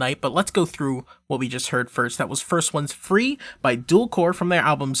for tonight, but let's go through what we just heard first. That was First One's Free by Dual Core from their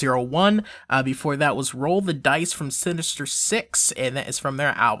album 01. Before that was Roll the Dice from Sinister Six, and that is from their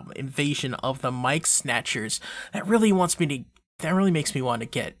album Invasion of the Mic Snatchers. That really makes me want to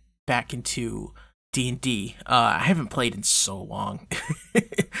get back into D&D. I haven't played in so long.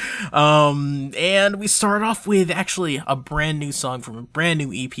 And we start off with actually a brand new song from a brand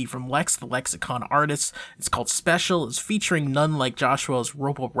new EP from Lex, the Lexicon Artist. It's called Special. It's featuring none like Joshua's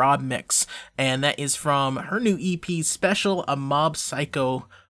Robo Rob mix, and that is from her new EP Special, a Mob Psycho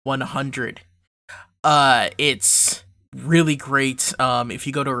 100. It's really great. If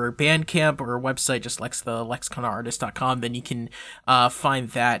you go to her Bandcamp or her website, just lexiconartist.com, then you can find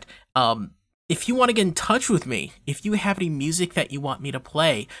that. If you want to get in touch with me, if you have any music that you want me to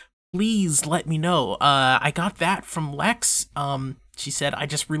play, please let me know. I got that from Lex. She said, I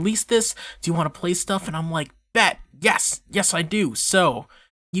just released this. Do you want to play stuff? And I'm like, bet. Yes, I do. So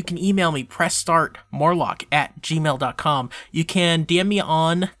you can email me, pressstartmorlock@gmail.com. You can DM me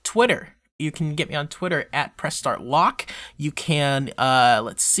on Twitter. You can get me on Twitter at PressStartLock. You can,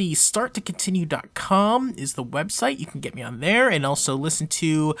 starttocontinue.com is the website. You can get me on there and also listen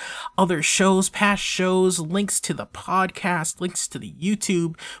to other shows, past shows, links to the podcast, links to the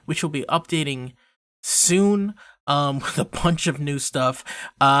YouTube, which will be updating soon with a bunch of new stuff.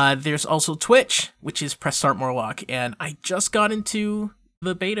 There's also Twitch, which is PressStartMorlock, and I just got into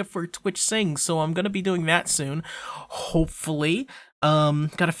the beta for Twitch Sing, so I'm going to be doing that soon, hopefully.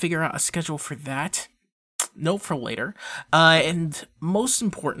 Gotta figure out a schedule for that. Note for later. And most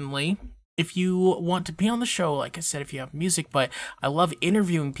importantly, if you want to be on the show, like I said, if you have music, but I love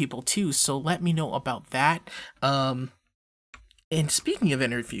interviewing people too, so let me know about that. And speaking of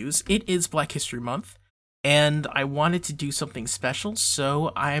interviews, it is Black History Month, and I wanted to do something special,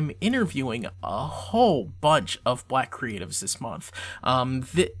 so I'm interviewing a whole bunch of Black creatives this month.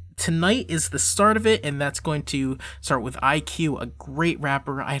 Tonight is the start of it, and that's going to start with IQ, a great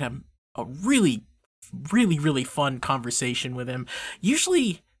rapper. I had a really, really, really fun conversation with him.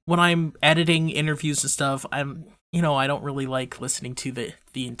 Usually when I'm editing interviews and stuff, I don't really like listening to the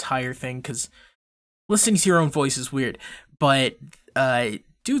entire thing, because listening to your own voice is weird. But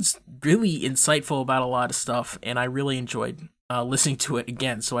dude's really insightful about a lot of stuff, and I really enjoyed listening to it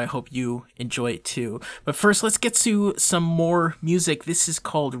again, so I hope you enjoy it too. But first, let's get to some more music. This is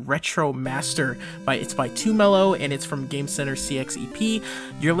called Retro Master. It's by Too Mellow, and it's from Game Center CX EP.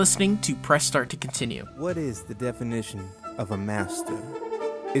 You're listening to Press Start to Continue. What is the definition of a master?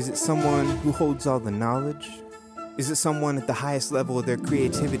 Is it someone who holds all the knowledge? Is it someone at the highest level of their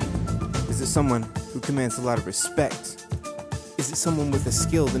creativity? Is it someone who commands a lot of respect? Is it someone with a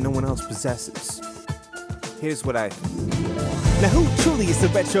skill that no one else possesses? Here's what I think. Now who truly is the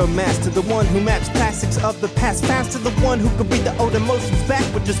retro master? The one who maps classics of the past faster? The one who can bring the old emotions back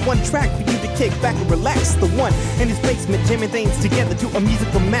with just one track for you to kick back and relax? The one in his basement jamming things together to a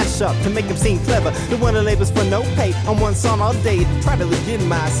musical mashup to make him seem clever? The one who labors for no pay on one song all day to try to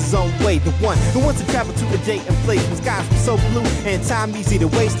legitimize his own way? The one who wants to travel to a date and place where skies were so blue and time easy to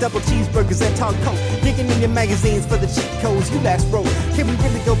waste? Double cheeseburgers and tall coke, digging in your magazines for the cheat codes you last wrote. Can we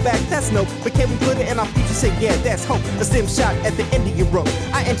really go back? That's no, but can we put it in our future? Say yeah, that's hope. A stem shot at the end of your rope.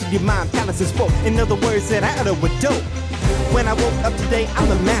 I entered your mind, palace and spoke. In other words, that I utter with dope. When I woke up today, I'm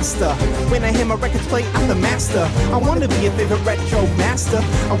the master. When I hear my records play, I'm the master. I wanna be a favorite retro master.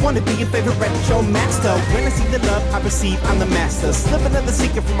 I wanna be a favorite retro master. When I see the love I receive, I'm the master. Slip another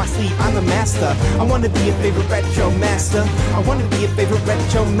secret from my sleeve, I'm the master. I wanna be a favorite retro master. I wanna be a favorite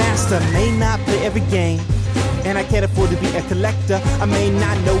retro master. May not play every game, and I can't afford to be a collector. I may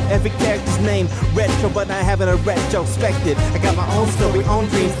not know every character's name retro, but I have it a retrospective. I got my own story, own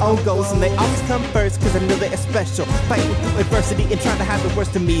dreams, own goals, and they always come first cause I know they're special. Fighting through adversity and trying to hide the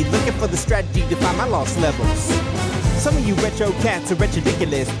worst of me, looking for the strategy to find my lost levels. Some of you retro cats are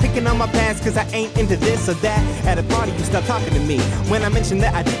ridiculous, picking on my past cause I ain't into this or that. At a party you stop talking to me when I mentioned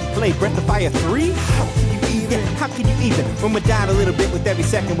that I didn't play Breath of Fire 3. How can you even? When we're dying a little bit with every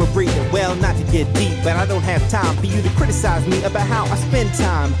second we're breathing. Well, not to get deep, but I don't have time for you to criticize me about how I spend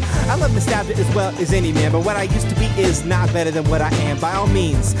time. I love nostalgia as well as any man, but what I used to be is not better than what I am. By all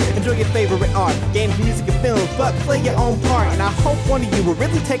means, enjoy your favorite art, games, music, and films, but play your own part. And I hope one of you will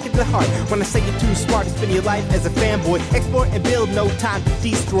really take it to heart when I say you're too smart to spend your life as a fanboy. Explore and build, no time to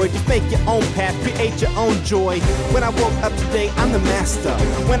destroy. Just make your own path, create your own joy. When I woke up today, I'm the master.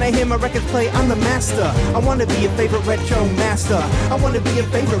 When I hear my records play, I'm the master. I wanna be a favorite retro master. I wanna be a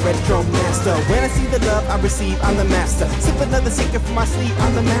favorite retro master. When I see the love I receive, I'm the master. Sip another secret from my sleeve,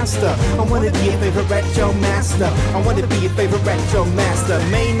 I'm the master. I wanna be a favorite retro master. I wanna be a favorite retro master.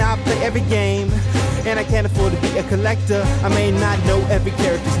 May not play every game, and I can't afford to be a collector. I may not know every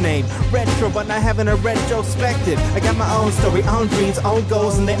character's name retro, but not having a retrospective. I got my own story, own dreams, own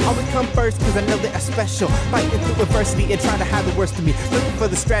goals, and they always come first cause I know they are special. Fighting through adversity and trying to hide the worst of me, looking for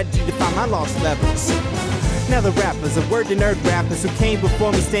the strategy to find my lost levels. Now the rappers, a word to nerd rappers who came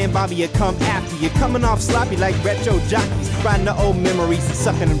before me, stand by me or come after you. Coming off sloppy like retro jockeys, riding the old memories and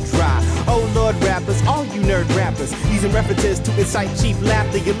sucking them dry. Oh Lord rappers, all you nerd rappers, using references to incite cheap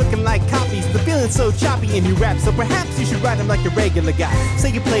laughter. You're looking like copies, the feeling's so choppy in you rap, so perhaps you should write them like a regular guy.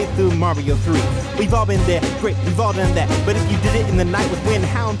 Say you played through Mario 3, we've all been there, great, we've all done that. But if you did it in the night with wind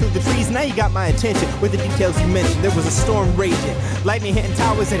howling through the trees, now you got my attention with the details you mentioned. There was a storm raging, lightning hitting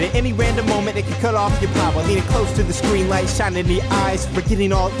towers, and at any random moment it could cut off your power. Leaning close to the screen light, shining in your eyes,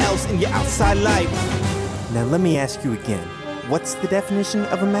 forgetting all else in your outside life. Now let me ask you again, what's the definition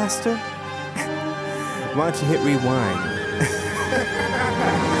of a master? Why don't you hit rewind?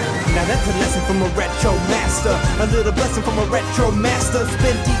 Now that's a lesson from a retro master, a little blessing from a retro master.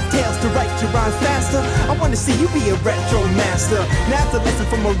 Spin details to write your rhymes faster. I wanna see you be a retro master. Now that's a lesson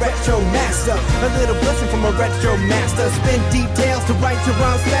from a retro master, a little blessing from a retro master. Spin details to write your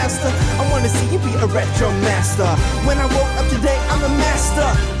rhymes faster. I wanna see you be a retro master. When I woke up today, I'm a master.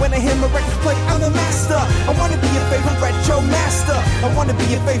 When I hear my records play, I'm the master. I wanna be a favorite retro master. I wanna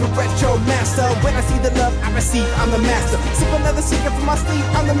be a favorite retro master. When I see the love I receive, I'm the master. Sip another secret from my sleeve,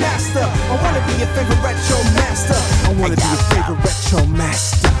 I'm the master. I wanna be a favorite retro master. I wanna be a favorite retro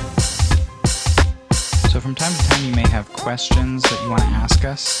master. So from time to time you may have questions that you want to ask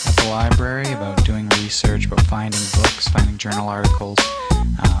us at the library about doing research, about finding books, finding journal articles.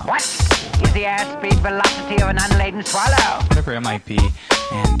 What is the airspeed velocity of an unladen swallow? Whatever it might be.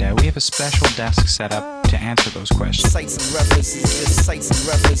 And we have a special desk set up to answer those questions. Sites and references, just sites and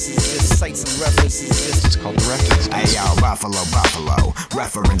references, just sites and references, just. It's called the reference desk. Hey yo, Buffalo,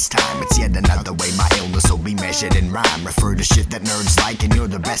 reference time. It's yet another way my illness will be measured in rhyme. Refer to shit that nerds like and you're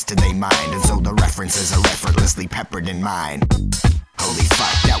the best in their mind. And so the references are effortlessly peppered in mine. Holy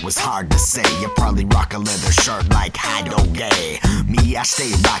fuck, that was hard to say. You probably rock a leather shirt like Hido Gay. Me, I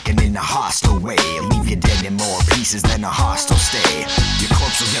stay rocking in a hostile way. Leave you dead in more pieces than a hostile stay. Your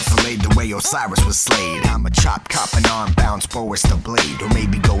corpse will get filleted the way Osiris was slayed. I'm a chopped cop and arm bounce Boris the Blade. Or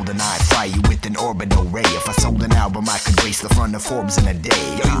maybe GoldenEye, fry you with an orbital ray. If I sold an album, I could race the front of Forbes in a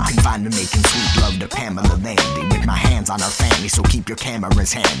day. Yo, you can find me making sweet love to Pamela Landy. With my hands on her family, so keep your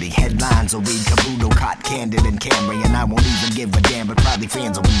cameras handy. Headlines will read Caputo, Cot, Candid, and Camry. And I won't even give a damn, but probably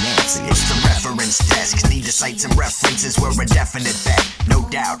fans will be Nancy. It's the reference desk. Need to cite some references. We're a definite bet. No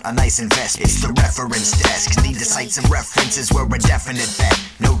doubt, a nice investment. It's the reference desk. Need to cite some references. We're a definite bet.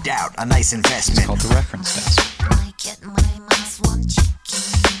 No doubt, a nice investment. It's called the reference desk.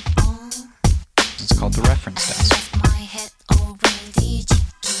 It's called the reference desk.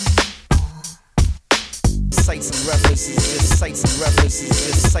 Sites and references, just sites and references,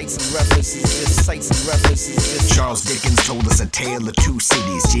 just sites and references, just sites and references, just. Charles Dickens told us a tale of two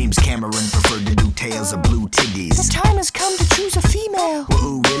cities. James Cameron preferred to do tales of blue titties. The time has come to choose a female. Well,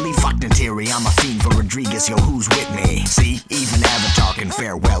 who really? Fuck Terry, I'm a fiend for Rodriguez, yo, who's with me? See, even Avatar can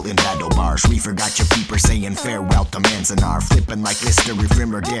farewell in battle bars. We forgot your peeper saying farewell to Manzanar. Flipping like Lister if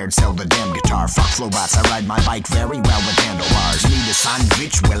Rimmer dared sell the damn guitar. Fuck Flowbots, I ride my bike very well with handlebars. Need a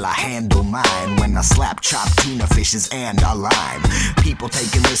sandwich, well I handle mine. When I slap chopped tuna fishes and a lime. People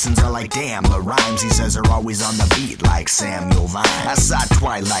taking listens are like, damn, the rhymes he says are always on the beat like Samuel Vine. I saw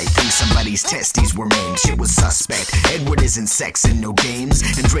Twilight, think somebody's testes were maimed. Shit was suspect, Edward isn't sexing no games.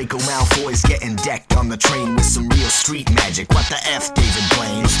 And Draco Malfoy's getting decked on the train with some real street magic. What the F, David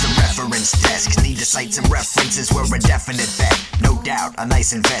Blaine? It's the reference desk. Need to cite some references, we're a definite bet. No doubt, a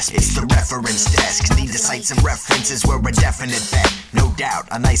nice investment. It's the reference desk. Need to cite some references, we're a definite bet. No doubt,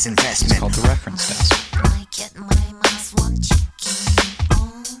 a nice investment. It's called the reference desk.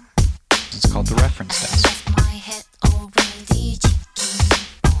 It's called the reference desk.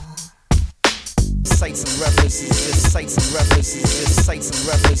 Sites and references, just sites and references, just sites and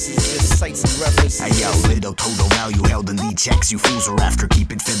references, just sites and references. Hey yo, little total value held in the checks. You fools are after,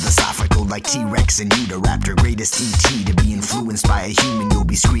 keep it philosophical like T-Rex and Utahraptor. Greatest ET to be influenced by a human. You'll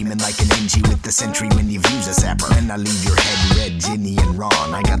be screaming like an NG with the sentry when you views a sapper. And I leave your head red, Ginny and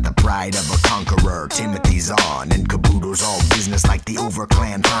Ron. I got the pride of a conqueror, Timothy's on. And Kabuto's all business like the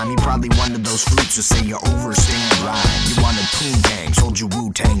Overclan Prime. You probably one of those flutes who say you overstand rhyme. You wanted Poontang, sold you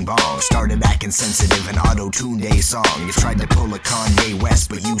Wu-Tang bong. Started acting sensitive and auto-tuned a song. You tried to pull a Kanye West,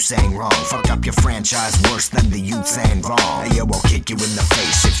 but you sang wrong. Fucked up your franchise worse than the youth sang wrong. Hey yo, I'll kick you in the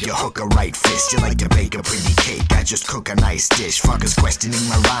face if you hook a right fist. You like to bake a pretty cake, I just cook a nice dish. Fuckers questioning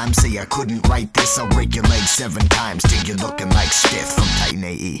my rhyme, say I couldn't write this. I'll break your leg 7 times till you're looking like Stiff from Titan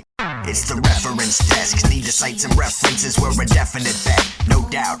AE. It's the reference desk. Need to cite some references, we're a definite bet. No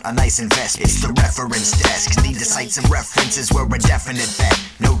doubt, a nice investment. It's the reference desk. Need to cite some references, we're a definite bet.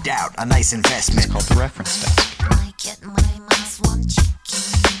 No doubt, a nice investment. It's called the reference desk.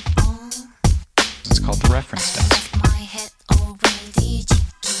 It's called the reference desk.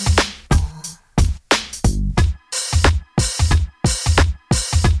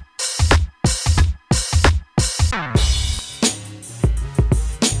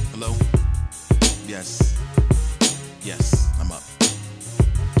 Hello? Yes. Yes, I'm up.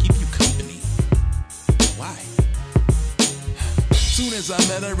 Keep you company. Why? Soon as I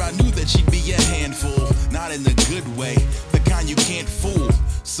met her, I knew that she'd be a handful. Not in the good way, the kind you can't fool.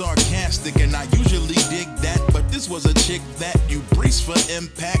 Sarcastic, and I usually dig that, but this was a chick that you brace for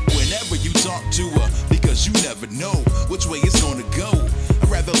impact whenever you talk to her, because you never know which way it's gonna go. I'd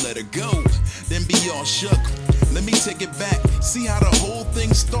rather let her go than be all shook. Let me take it back, see how the whole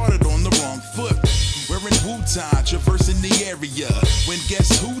thing started on the wrong foot. We're in Wu-Tang, traversing the area, when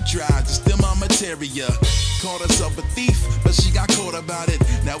guess who tried to steal my materia? Called herself a thief, but she got caught about it.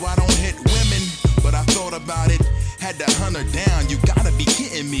 Now I don't hit women, but I thought about it. Had to hunt her down, you gotta be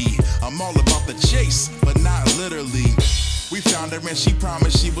kidding me. I'm all about the chase, but not literally. We found her and she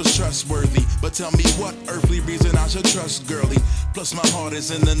promised she was trustworthy. But tell me what earthly reason I should trust girlie. Plus my heart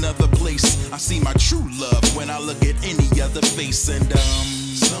is in another place. I see my true love when I look at any other face. And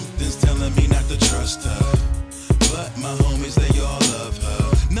something's telling me not to trust her, but my homies, they all love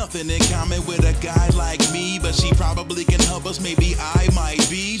her. Nothing in common with a guy like me, but she probably can help us, maybe I might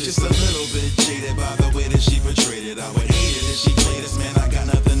be just a little bit jaded by the way that she portrayed it. I would hate it if she played us, man, I got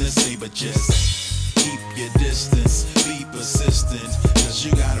nothing to say, but just keep your distance, be persistent, cause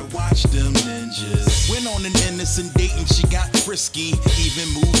you gotta watch them ninjas. Went on an innocent date and she got frisky, even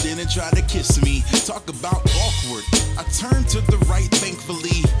moved in and tried to kiss me. Talk about awkward, I turned to the right,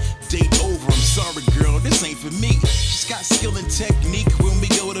 thankfully. Date over, I'm sorry girl, this ain't for me. She's got skill and technique when we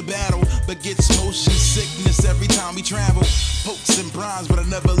go to battle, but gets motion sickness every time we travel. Pokes and rhymes, but I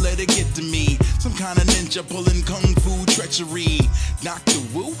never let it get to me. Some kind of ninja pulling kung fu treachery. Dr.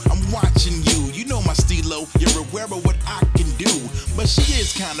 Wu, I'm watching you. You know my stilo, you're aware of what I can do. But she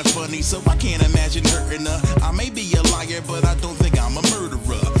is kind of funny, so I can't imagine hurting her. I may be a liar, but I don't think I'm a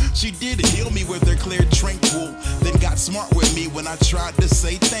murderer. She did heal me with her clear tranquil, then got smart with me when I tried to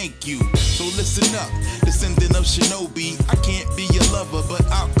say thank you. So listen up, descendant of Shinobi. I can't be your lover, but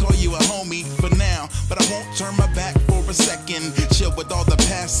I'll call you a homie for now. But I won't turn my back for a second. Chill with all the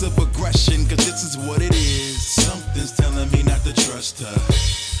passive aggression, cause this is what it is. Something's telling me not to trust her,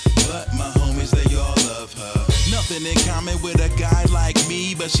 but my homies, they all love her. Nothing in common with a guy like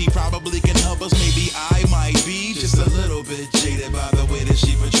me, but she probably can help us. Maybe I might be just a little bit jaded by the way that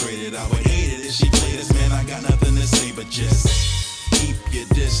she portrayed it. I would hate it if she played us, man. I got nothing to say, but just keep your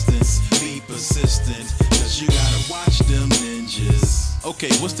distance, be persistent, cause you gotta watch them ninjas. Okay,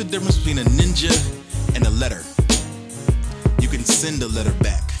 what's the difference between a ninja and a letter? You can send a letter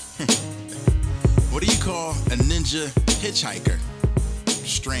back. What do you call a ninja hitchhiker?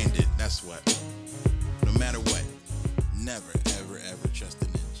 Stranded, that's what. No matter what, never, ever, ever trust a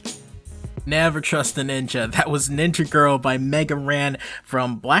ninja. Never trust a ninja. That was Ninja Girl by Mega Ran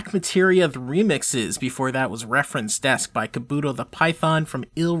from Black Materia the Remixes. Before that was Reference Desk by Kabuto the Python from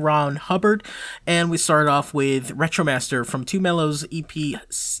L. Ron Hubbard. And we started off with Retromaster from 2 Mellows EP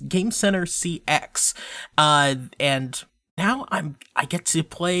Game Center CX. And now I get to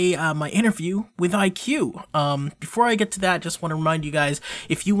play my interview with IQ. Before I get to that, just want to remind you guys,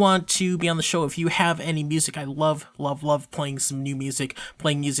 if you want to be on the show, if you have any music, I love playing some new music,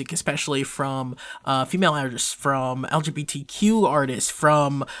 playing music especially from female artists, from LGBTQ artists,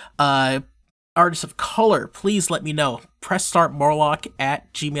 from artists of color. Please let me know.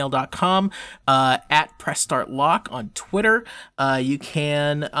 pressstartmorlock@gmail.com, at pressstartlock on Twitter. You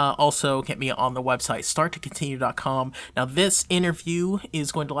can also get me on the website starttocontinue.com. Now this interview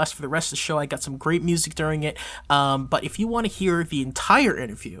is going to last for the rest of the show. I got some great music during it, but if you want to hear the entire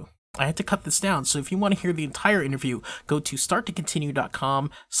interview, I had to cut this down. So if you want to hear the entire interview, go to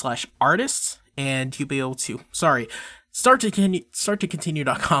starttocontinue.com/artists and you'll be able to,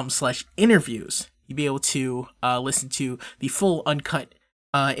 starttocontinue.com/interviews. You'll be able to listen to the full uncut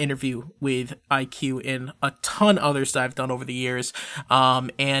interview with IQ and a ton others that I've done over the years.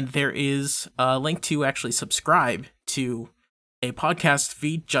 And there is a link to actually subscribe to a podcast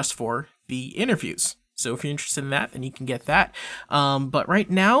feed just for the interviews. So if you're interested in that, then you can get that. But right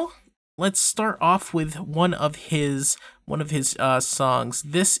now, let's start off with one of his songs.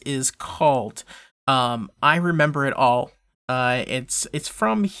 This is called I Remember It All. It's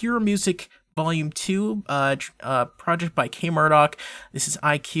from Hero Music Volume 2, project by K Murdoch. This is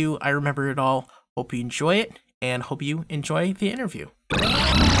IQ, I Remember It All. Hope you enjoy it, and hope you enjoy the interview.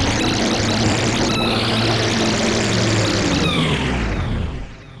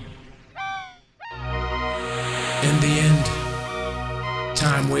 In the end,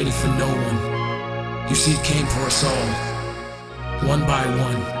 time waited for no one. You see, it came for us all, one by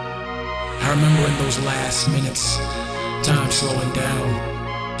one. I remember in those last minutes, time slowing down,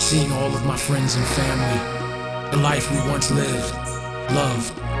 seeing all of my friends and family, the life we once lived,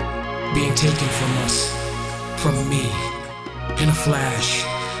 loved, being taken from us, from me, in a flash,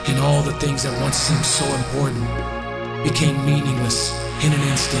 and all the things that once seemed so important became meaningless in an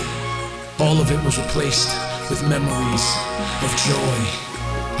instant. All of it was replaced with memories of joy,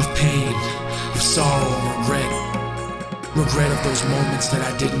 of pain, of sorrow and regret. Regret of those moments that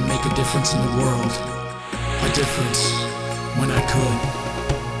I didn't make a difference in the world, a difference when I could.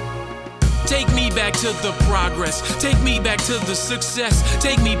 Take me back to the progress, take me back to the success,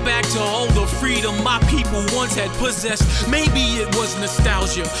 take me back to all the freedom my people once had possessed. Maybe it was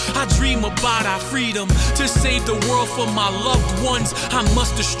nostalgia, I dream about our freedom. To save the world from my loved ones, I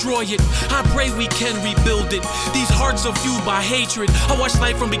must destroy it. I pray we can rebuild it. These hearts are fueled by hatred. I watch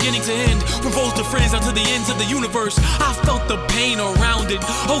life from beginning to end, from foes to friends down to the ends of the universe. I felt the pain around it.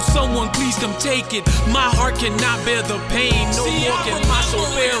 Oh, someone please come take it. My heart cannot bear the pain, no more can my soul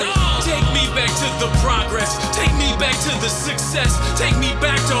bear it. Take me back to the progress, take me back to the success, take me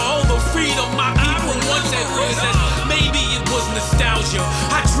back to all the freedom my people once had possessed. Maybe it was nostalgia,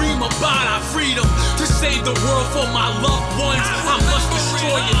 I dream about our freedom. To save the world for my loved ones, I must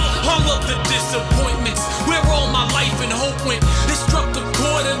destroy it. All of the disappointments, where all my life and hope went. It struck a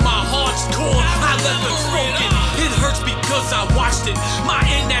chord in my heart's core, I left unspoken. It hurts because I watched it, my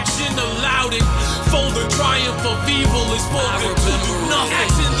inaction allowed it. For the triumph of evil is spoken to do nothing.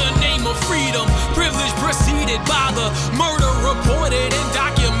 Acts in the name of freedom, privilege preceded by the murder reported and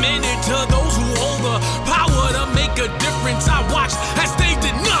documented. To those who hold the power to make a difference, I watched as they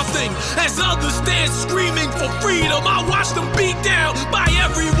did nothing. As others stand screaming for freedom, I watched them beat down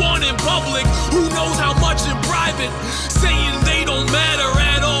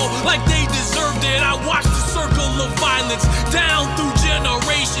like they deserved it. I watched the circle of violence down through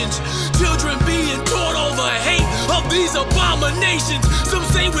generations. Children being taught all the hate of these abominations. Some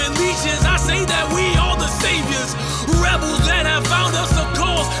say we're legions, I say that we are the saviors. Rebels that have found us a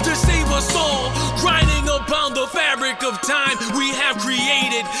cause to save us all. Grinding upon the fabric of time we have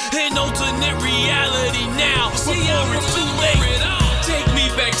created an alternate reality now before it's too late. Take me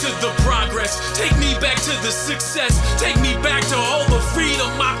back to the progress, take me back to the success, take me back to all the freedom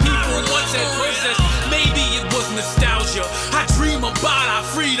my people once had possessed. Maybe it was nostalgia, I dream about our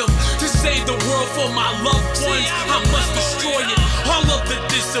freedom. To save the world for my loved ones, I must destroy it. All of the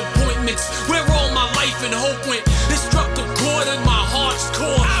disappointments, where all my life and hope went. It struck a chord in my heart's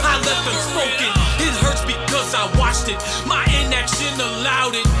core, I left unspoken. It hurts because I watched it, my inaction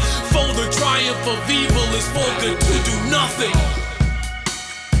allowed it. For the triumph of evil is for good to do nothing.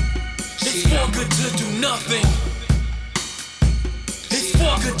 It's for good to do nothing. It's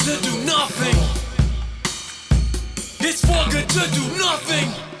for good to do nothing. It's for good to do nothing.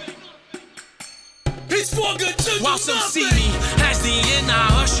 It's for good to do nothing. While some see me as the end,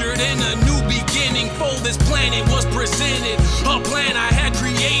 I ushered in a new beginning. For this planet was presented a plan I had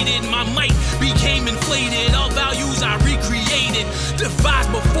created. My might became inflated. All values I recreated, devised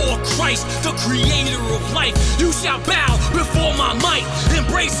before Christ, the creator of life. You shall bow before my might,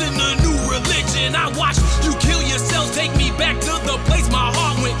 embracing a new religion. I watched you kill yourselves. Take me back to the place my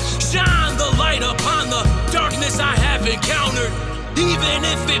heart went. Shine the light upon the darkness I have encountered. Even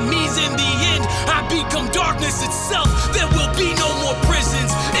if it means in the end I become darkness itself, there will be no more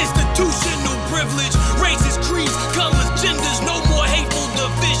prisons, institutional privilege, races, creeds, colors, genders, no more hateful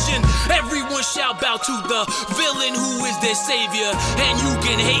division. Everyone shall bow to the villain who is their savior. And you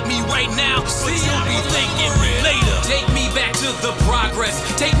can hate me right now, but you'll be thanking me later. Take me back to the progress,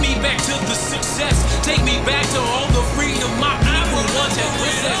 take me back to the success, take me back to all the freedom my people once had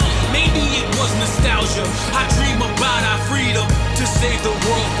possessed. Maybe it was nostalgia, I dream about our freedom. To save the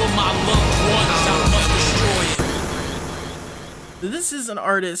world for my loved ones, I must destroy it. This is an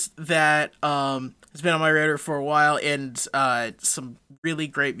artist that has been on my radar for a while, and some really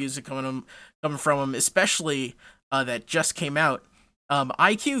great music coming from him, especially that just came out.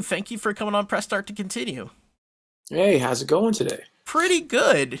 IQ, thank you for coming on Press Start to Continue. Hey, how's it going today? Pretty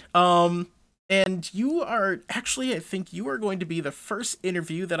good. And you are actually, I think you are going to be the first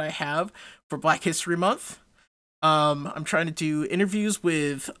interview that I have for Black History Month. I'm trying to do interviews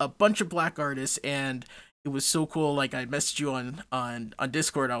with a bunch of Black artists, and it was so cool. Like, I messaged you on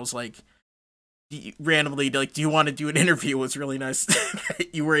Discord. I was like, randomly, like, do you want to do an interview? It was really nice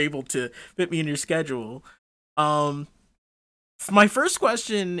that you were able to fit me in your schedule. My first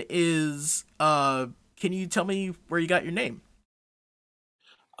question is, can you tell me where you got your name?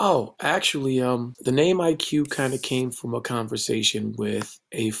 Oh, actually, the name IQ kind of came from a conversation with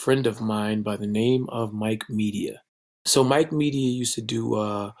a friend of mine by the name of Mike Media. So Mike Media used to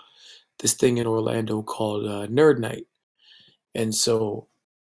do this thing in Orlando called Nerd Night. And so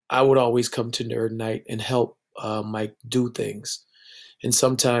I would always come to Nerd Night and help Mike do things. And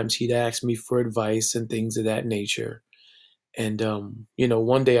sometimes he'd ask me for advice and things of that nature. And,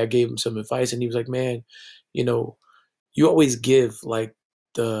 one day I gave him some advice and he was like, man, you always give like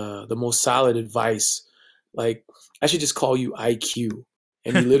the most solid advice. Like, I should just call you IQ.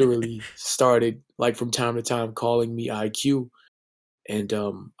 And he literally started, like, from time to time calling me IQ. And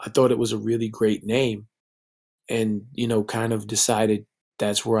I thought it was a really great name, and kind of decided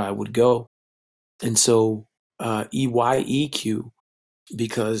that's where I would go. And so EYEQ,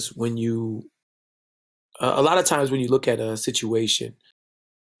 because when you a lot of times when you look at a situation,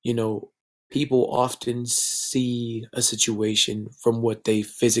 people often see a situation from what they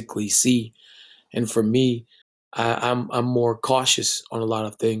physically see. And for me, I'm more cautious on a lot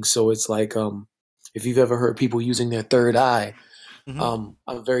of things. So it's like, if you've ever heard people using their third eye, I'm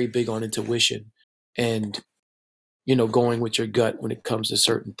very big on intuition and, going with your gut when it comes to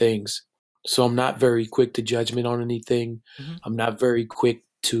certain things. So I'm not very quick to judgment on anything. I'm not very quick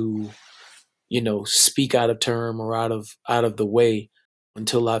to, speak out of term or out of the way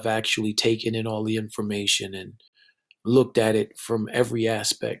until I've actually taken in all the information and looked at it from every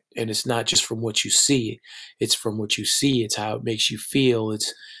aspect. And it's not just from what you see, it's from what you see. It's how it makes you feel.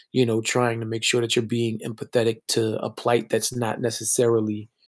 It's, trying to make sure that you're being empathetic to a plight that's not necessarily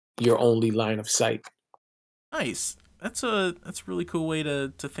your only line of sight. Nice. That's a really cool way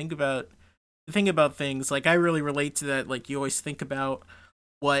to think about things. Like, I really relate to that. Like, you always think about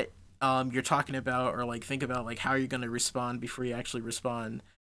what you're talking about, or like think about like how you're going to respond before you actually respond,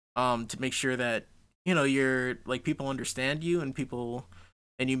 to make sure that you're like people understand you and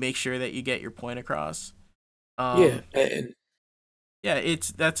you make sure that you get your point across. Yeah, and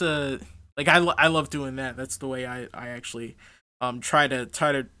that's a like I love doing that. That's the way I actually try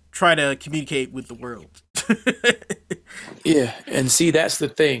to communicate with the world. Yeah, and see, that's the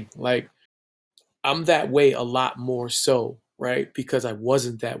thing. Like, I'm that way a lot more so, right? Because I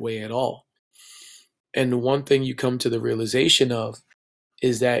wasn't that way at all. And the one thing you come to the realization of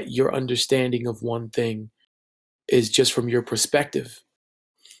is that your understanding of one thing is just from your perspective.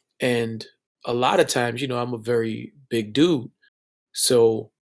 And a lot of times, I'm a very big dude.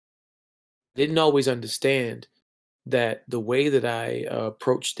 So I didn't always understand that the way that I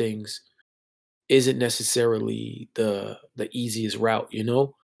approach things isn't necessarily the easiest route.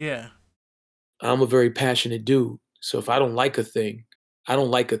 Yeah. I'm a very passionate dude. So if I don't like a thing, I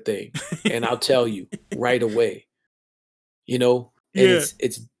don't like a thing. And I'll tell you right away. And Yeah.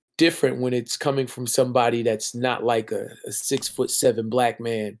 it's different when it's coming from somebody that's not like a 6'7" black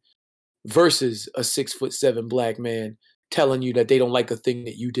man versus a 6'7" black man telling you that they don't like a thing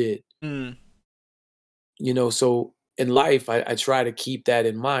that you did. Mm. So in life, I try to keep that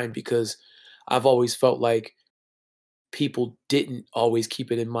in mind because I've always felt like people didn't always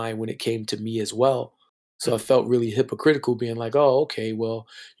keep it in mind when it came to me as well. So I felt really hypocritical being like, oh, okay, well,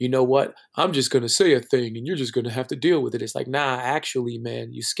 you know what? I'm just going to say a thing and you're just going to have to deal with it. It's like, nah, actually,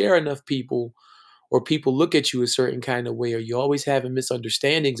 man, you scare enough people or people look at you a certain kind of way or you always having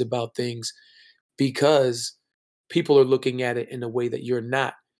misunderstandings about things because people are looking at it in a way that you're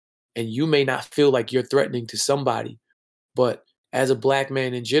not. And you may not feel like you're threatening to somebody, but as a black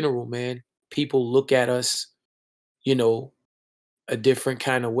man in general, man, people look at us, a different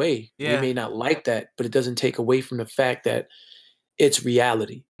kind of way. They Yeah. may not like that, but it doesn't take away from the fact that it's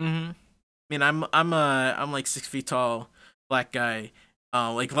reality. Mm-hmm. I mean, I'm like 6 feet tall, black guy,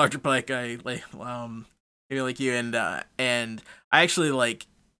 like larger black guy, like maybe like you, and I actually like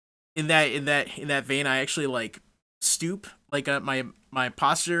in that vein, I actually like stoop, like my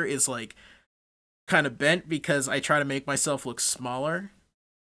posture is like kind of bent because I try to make myself look smaller.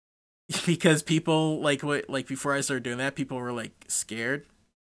 Because people like before I started doing that, people were like scared.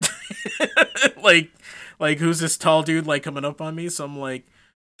 like who's this tall dude like coming up on me? So I'm like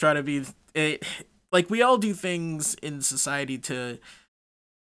try to be it. Like we all do things in society to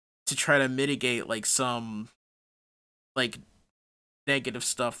try to mitigate like some like negative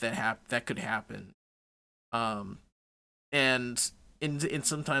stuff that could happen. And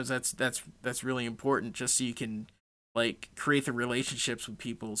sometimes that's really important just so you can like create the relationships with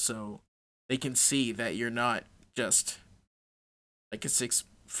people so they can see that you're not just like a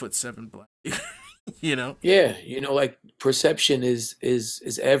 6'7" black dude. Yeah, like perception is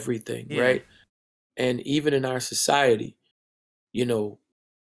everything, Yeah. right? And even in our society,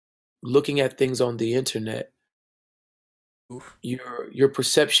 looking at things on the internet, your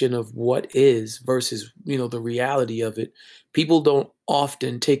perception of what is versus the reality of it, people don't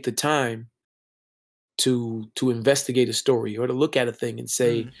often take the time to investigate a story or to look at a thing and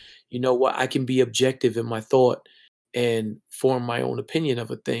say, you know what, I can be objective in my thought and form my own opinion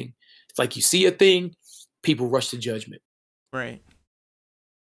of a thing. It's like you see a thing, people rush to judgment. Right.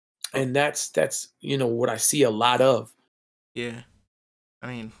 And that's what I see a lot of. Yeah. I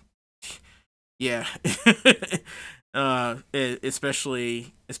mean, yeah.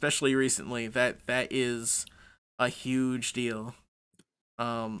 Especially recently, that is a huge deal.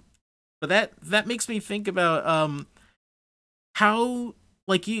 But that makes me think about how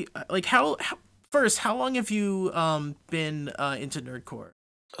like you like how first, how long have you been into nerdcore?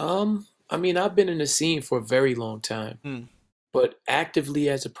 I mean, I've been in the scene for a very long time. But actively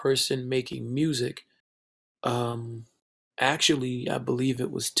as a person making music, actually I believe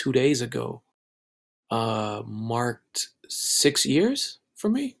it was 2 days ago, marked 6 years for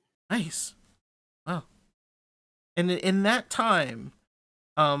me. Nice. Wow. And in that time,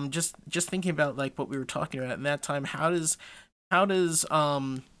 just thinking about like what we were talking about in that time, how does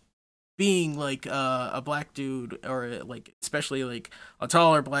being like a black dude or like especially like a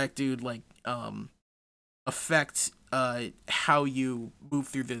taller black dude like affect how you move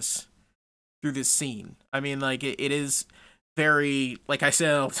through this scene? I mean, like it is very, like I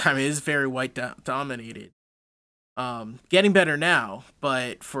said all the time, it is very white dominated. Getting better now,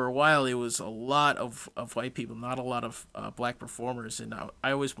 but for a while it was a lot of white people, not a lot of black performers, and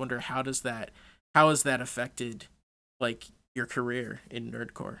I always wonder how has that affected like your career in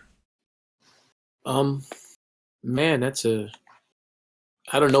nerdcore? Man,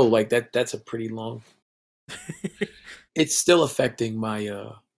 I don't know, like that's a pretty long. It's still affecting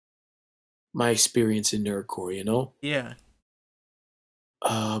my my experience in nerdcore, Yeah.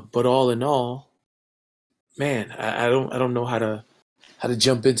 But all in all, man, I don't know how to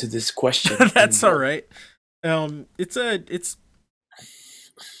jump into this question. That's all right. It's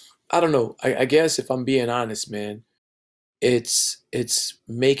I don't know. I guess if I'm being honest, man, it's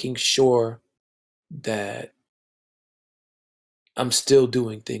making sure that I'm still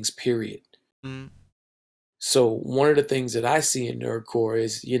doing things, period. Mm. So one of the things that I see in nerdcore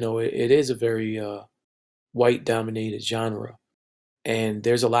is, it is a very white dominated genre, and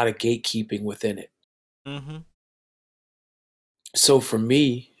there's a lot of gatekeeping within it. Mm-hmm. So for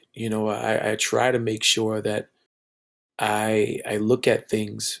me, I try to make sure that I look at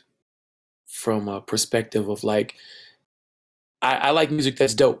things from a perspective of like, I like music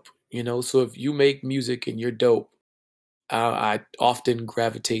that's dope, So if you make music and you're dope, I often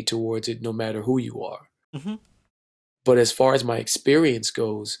gravitate towards it no matter who you are. Mm-hmm. But as far as my experience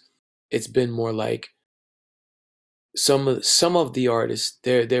goes, it's been more like some of the artists,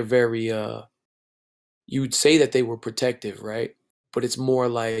 they're very you'd say that they were protective, right? But it's more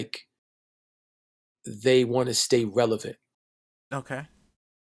like they want to stay relevant. Okay.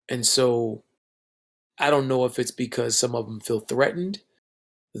 And so I don't know if it's because some of them feel threatened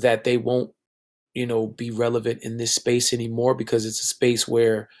that they won't, be relevant in this space anymore because it's a space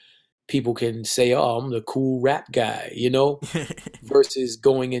where people can say, "Oh, I'm the cool rap guy," versus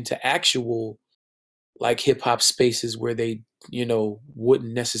going into actual like hip hop spaces where they,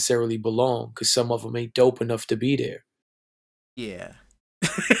 wouldn't necessarily belong because some of them ain't dope enough to be there. Yeah.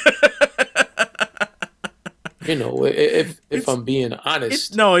 If I'm being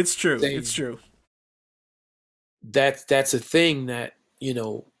honest, no, it's true. It's true. That's a thing that,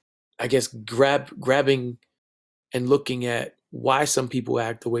 I guess grabbing and looking at why some people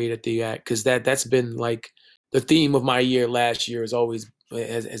act the way that they act, because that's been like the theme of my year last year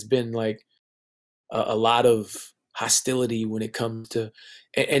has been like a lot of hostility when it comes to,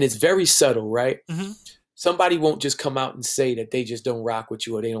 and it's very subtle, right? Mm-hmm. Somebody won't just come out and say that they just don't rock with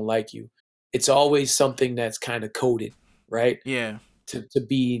you or they don't like you. It's always something that's kind of coded, right? Yeah. To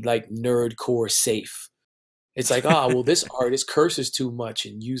be like nerdcore safe. It's like, oh, well, this artist curses too much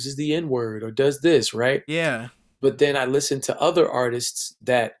and uses the N-word or does this, right? Yeah. But then I listen to other artists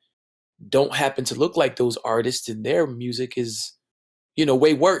that don't happen to look like those artists, and their music is,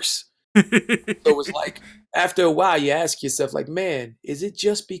 way worse. So it's like, after a while, you ask yourself, like, man, is it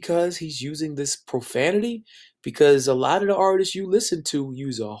just because he's using this profanity? Because a lot of the artists you listen to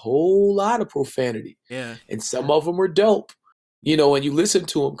use a whole lot of profanity. Yeah. And some of them are dope, and you listen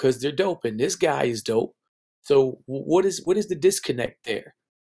to them because they're dope, and this guy is dope. So what is the disconnect there?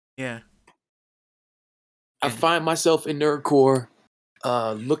 Yeah. I find myself in nerdcore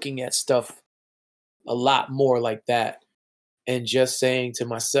looking at stuff a lot more like that, and just saying to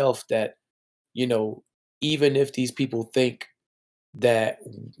myself that, even if these people think that,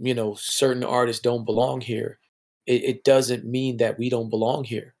 certain artists don't belong here, it doesn't mean that we don't belong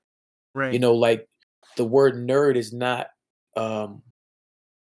here. Right. Like the word nerd is not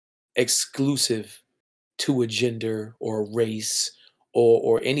exclusive to a gender or a race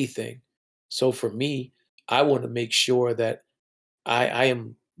or anything. So for me, I want to make sure that I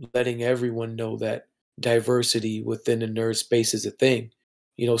am letting everyone know that diversity within the nerd space is a thing.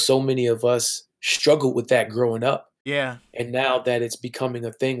 So many of us struggled with that growing up. Yeah. And now that it's becoming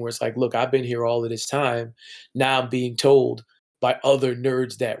a thing where it's like, look, I've been here all of this time. Now I'm being told by other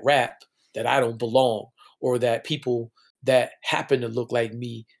nerds that rap that I don't belong, or that people that happen to look like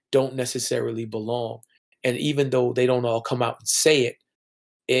me don't necessarily belong. And even though they don't all come out and say it,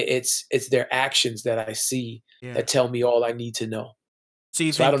 it's their actions that I see that tell me all I need to know. So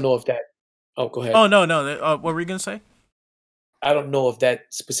I don't know if that. Oh, go ahead. Oh no. What were you gonna say? I don't know if that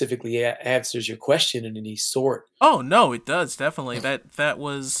specifically answers your question in any sort. Oh no, it does definitely. That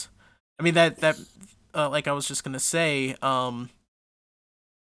was, I mean that like I was just gonna say. So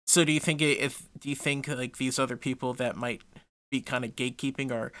do you think like these other people that might be kind of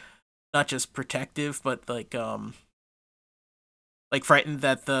gatekeeping are not just protective, but like frightened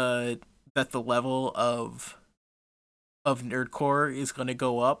that the level of nerdcore is going to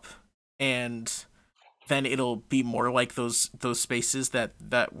go up, and then it'll be more like those spaces that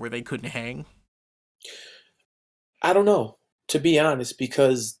where they couldn't hang? I don't know, to be honest,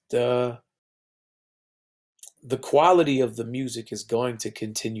 because the quality of the music is going to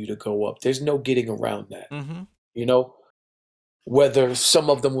continue to go up. There's no getting around that. Mm-hmm. Whether some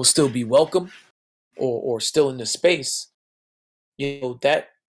of them will still be welcome or still in the space, that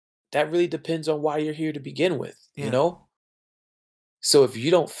really depends on why you're here to begin with, So if you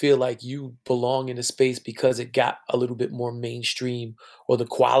don't feel like you belong in a space because it got a little bit more mainstream or the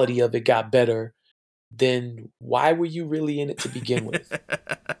quality of it got better, then why were you really in it to begin with?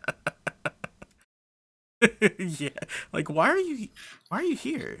 Yeah. Like, why are you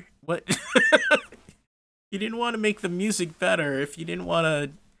here? What? You didn't want to make the music better. If you didn't want to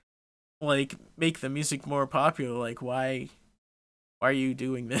like make the music more popular. Like why are you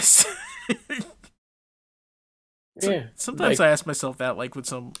doing this? Yeah. Sometimes like, I ask myself that, like with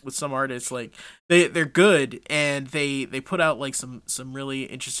some artists, like they're good and they put out like some really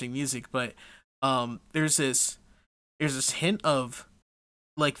interesting music, but there's this hint of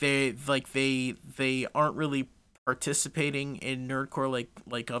like they aren't really participating in nerdcore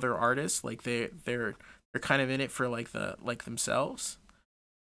like other artists. Like they're kind of in it for like themselves.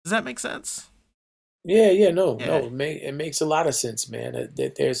 Does that make sense? yeah, no, Yeah. it makes a lot of sense, man.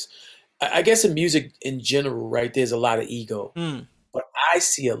 There's, I guess in music in general, right, there's a lot of ego. Mm. But I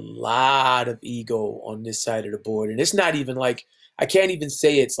see a lot of ego on this side of the board. And it's not even like, I can't even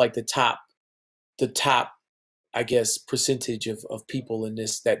say it's like the top, I guess, percentage of people in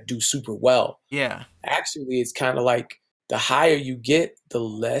this that do super well. Yeah. Actually, it's kind of like the higher you get, the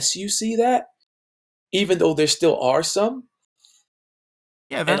less you see that, even though there still are some.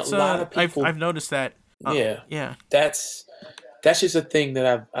 Yeah, that's and a lot of people, I've noticed that. yeah, Yeah. that's just a thing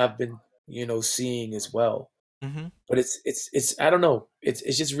that I've been, seeing as well. Mm-hmm. But it's I don't know.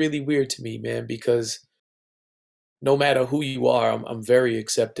 It's just really weird to me, man, because no matter who you are, I'm very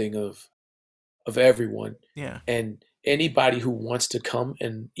accepting of everyone. Yeah. And anybody who wants to come,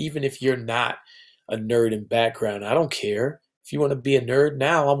 and even if you're not a nerd in background, I don't care. If you want to be a nerd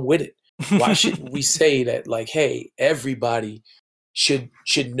now, I'm with it. Why shouldn't we say that, like, hey, everybody should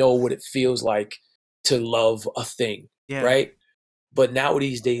know what it feels like to love a thing, Yeah. right? But now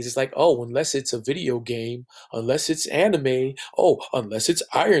these days, it's like, oh, unless it's a video game, unless it's anime, oh, unless it's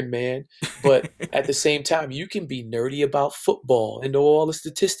Iron Man. But at the same time, you can be nerdy about football and know all the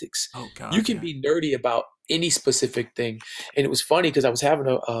statistics. Oh God. You can be nerdy about any specific thing. And it was funny because I was having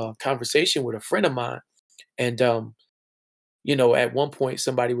a conversation with a friend of mine, and at one point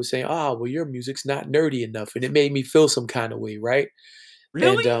somebody was saying, "Ah, well, your music's not nerdy enough," and it made me feel some kind of way, right?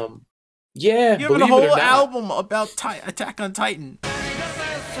 Really? And yeah, You have a believe it or whole not. album about Attack on Titan.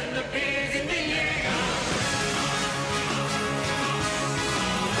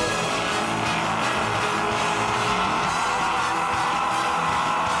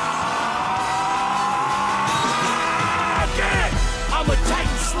 I'm a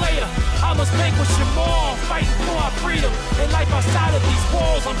Titan Slayer. I must vanquish them all, fighting for our freedom. And life outside of these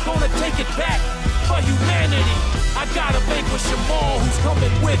walls, I'm gonna take it back for humanity. I gotta vanquish them all. Who's coming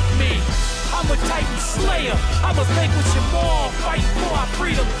with me? I'm a Titan Slayer. I must vanquish them all, fighting for our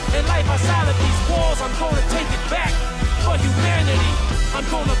freedom. And life outside of these walls, I'm gonna take it back for humanity. I'm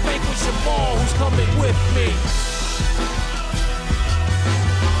gonna vanquish them all. Who's coming with me?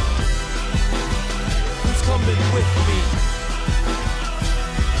 Who's coming with me?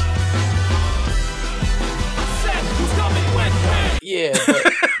 Yeah,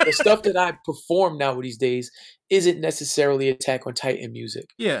 but the stuff that I perform now these days isn't necessarily Attack on Titan music.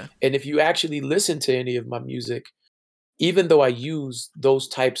 Yeah. And if you actually listen to any of my music, even though I use those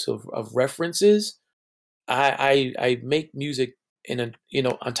types of references, I make music in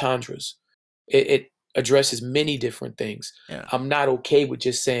entendres. It addresses many different things. Yeah. I'm not okay with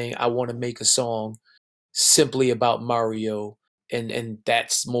just saying I want to make a song simply about Mario, and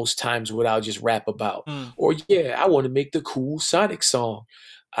that's most times what I'll just rap about. Mm. Or I want to make the cool Sonic song.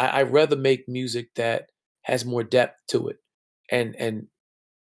 I'd rather make music that has more depth to it and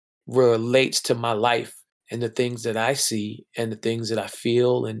relates to my life and the things that I see and the things that I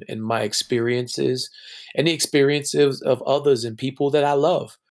feel and my experiences and the experiences of others and people that I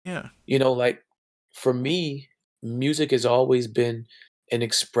love. Yeah. Like for me, music has always been an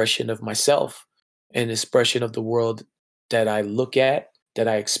expression of myself, an expression of the world that I look at, that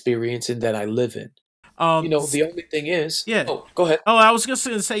I experience, and that I live in. The only thing is, yeah. Oh, go ahead. Oh, I was just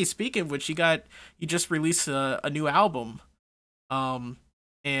gonna say, speaking of which, you just released a new album,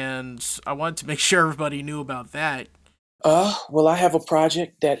 and I wanted to make sure everybody knew about that. Well, I have a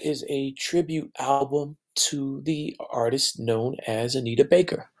project that is a tribute album to the artist known as Anita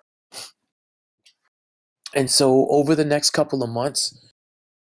Baker. And so over the next couple of months,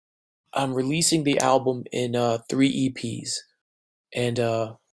 I'm releasing the album in 3 EPs. And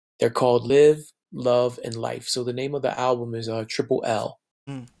they're called Live, Love, and Life. So the name of the album is Triple L.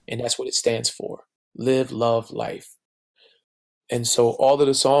 Mm. And that's what it stands for. Live, Love, Life. And so all of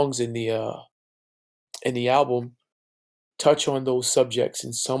the songs in the album touch on those subjects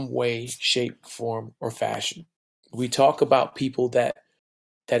in some way, shape, form, or fashion. We talk about people that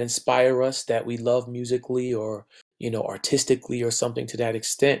inspire us, that we love musically or, artistically or something to that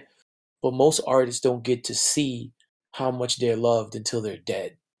extent. But most artists don't get to see how much they're loved until they're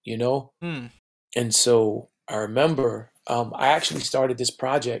dead, Mm. And so I remember I actually started this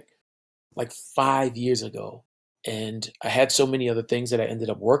project like 5 years ago. And I had so many other things that I ended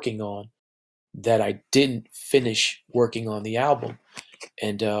up working on that I didn't finish working on the album.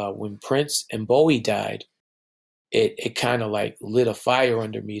 And when Prince and Bowie died, it kind of like lit a fire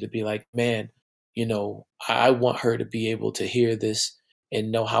under me to be like, man, you know, I want her to be able to hear this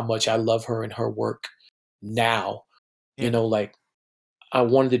and know how much I love her and her work now. Yeah. You know, like I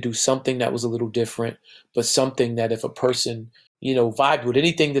wanted to do something that was a little different, but something that if a person, you know, vibed with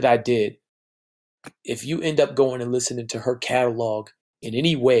anything that I did, if you end up going and listening to her catalog in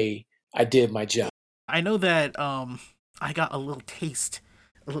any way, I did my job. I know that I got a little taste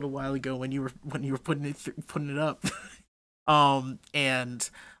a little while ago when you were putting it up, and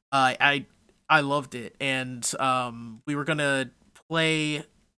I loved it, and we were gonna play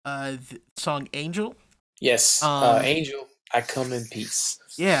the song Angel. Yes, Angel, I come in peace.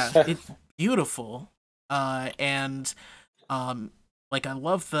 Yeah, it's beautiful, and like I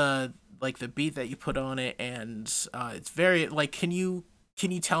love the beat that you put on it, and it's very like. Can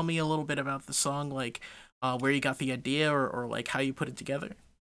you tell me a little bit about the song, like where you got the idea, or like how you put it together?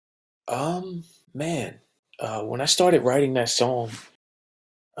 Man, when I started writing that song,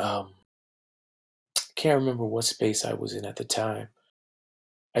 can't remember what space I was in at the time.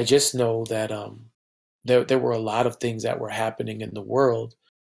 I just know that there were a lot of things that were happening in the world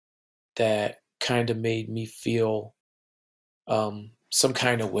that kind of made me feel some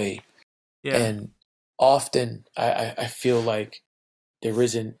kind of way. Yeah. And often I feel like there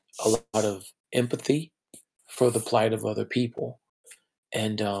isn't a lot of empathy for the plight of other people.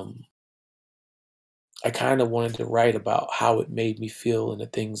 And I kind of wanted to write about how it made me feel and the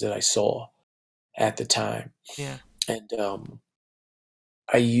things that I saw at the time. Yeah. And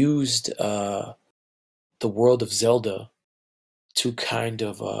I used the world of Zelda to kind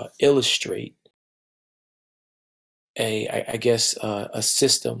of illustrate I guess a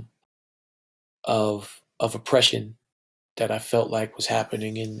system of oppression that I felt like was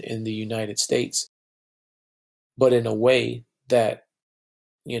happening in the United States, but in a way that,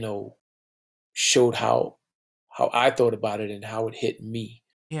 you know, showed how I thought about it and how it hit me.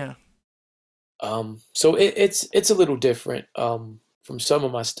 Yeah. So it's a little different from some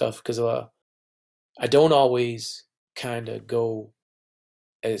of my stuff because I don't always kind of go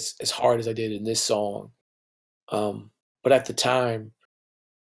as hard as I did in this song. But at the time,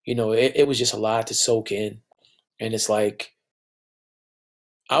 you know, it was just a lot to soak in, and it's like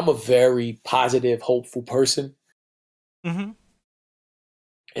I'm a very positive, hopeful person. Mm-hmm.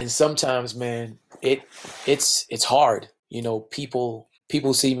 And sometimes, man, it's hard. You know, people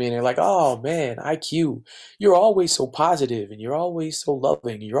see me and they're like, "Oh man, IQ, you're always so positive and you're always so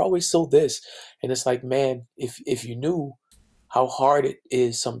loving. And you're always so this." And it's like, man, if you knew how hard it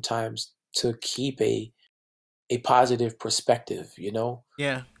is sometimes to keep a positive perspective, you know,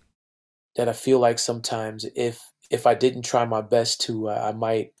 Yeah. that I feel like sometimes if I didn't try my best to, I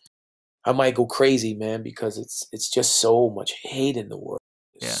might go crazy, man, because it's just so much hate in the world.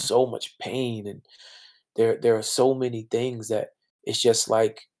 Yeah. So much pain, and there are so many things that it's just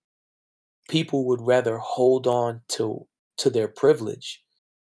like people would rather hold on to their privilege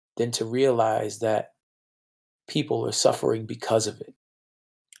than to realize that people are suffering because of it.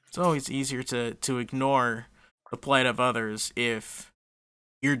 It's always easier to ignore the plight of others if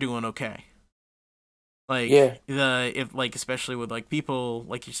you're doing okay. Like Yeah. if like especially with like people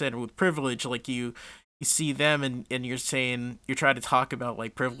like you said with privilege, like you see them and you're saying you're trying to talk about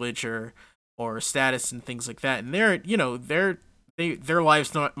like privilege or status and things like that, and their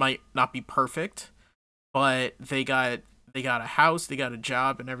lives might not be perfect, but they got a house, they got a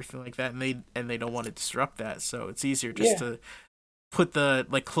job and everything like that, and they don't want to disrupt that. So it's easier just to put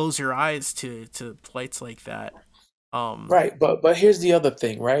close your eyes to plights like that. Right, but here's the other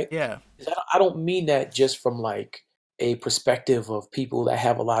thing, right? Yeah. I don't mean that just from like a perspective of people that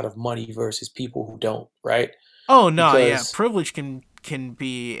have a lot of money versus people who don't, right? Oh no, yeah, Because privilege can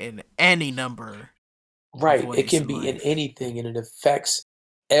be in any number. right, it can be in anything, and it affects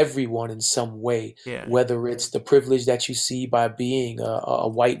everyone in some way. Yeah. Whether it's the privilege that you see by being a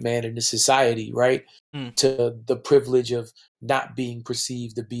white man in the society, right, to the privilege of not being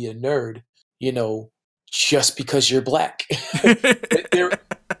perceived to be a nerd, you know, just because you're black. there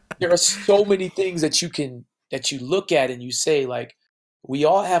are so many things that you look at and you say like, we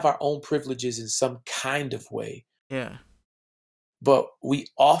all have our own privileges in some kind of way. Yeah. But we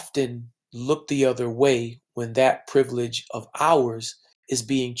often look the other way when that privilege of ours is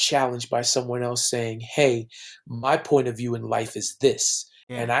being challenged by someone else saying, hey, my point of view in life is this,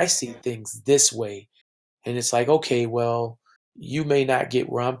 and I see things this way. And it's like, okay, well, you may not get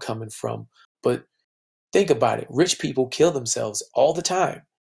where I'm coming from, but think about it. Rich people kill themselves all the time.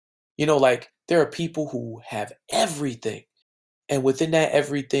 You know, like there are people who have everything, and within that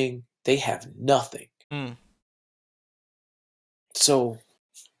everything, they have nothing. So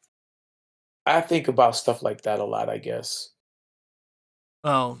I think about stuff like that a lot, I guess.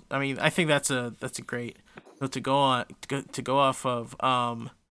 Well, I mean, I think that's a great note to go on to go off of.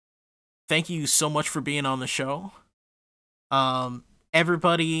 Thank you so much for being on the show.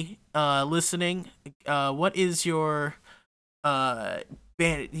 Everybody listening, what is your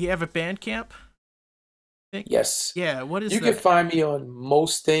band? Do you have a Bandcamp? Yes. Yeah, what is You that? can find me on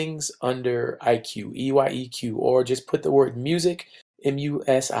most things under IQ, EYEQ, or just put the word music,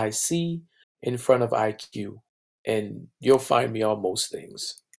 MUSIC, in front of IQ, and you'll find me on most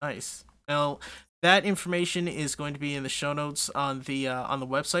things. Nice. Well, that information is going to be in the show notes on the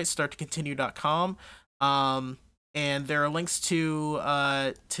website, starttocontinue.com. And there are links to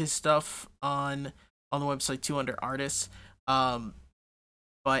stuff on the website too under artists.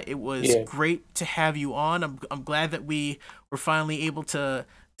 But it was great to have you on. I'm glad that we were finally able to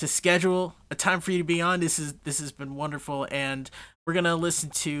schedule a time for you to be on. This has been wonderful, and we're gonna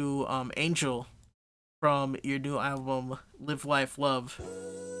listen to Angel from your new album Live Life Love.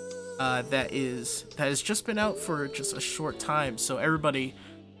 That has just been out for just a short time, so everybody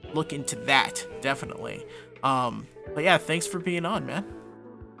look into that definitely. But yeah, thanks for being on, man.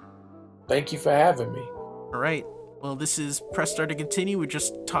 Thank you for having me. All right. Well, this is Press Start to Continue. We're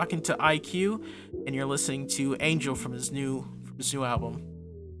just talking to IQ, and you're listening to Angel from his new album.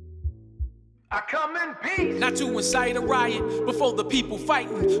 I come in peace, not to incite a riot before the people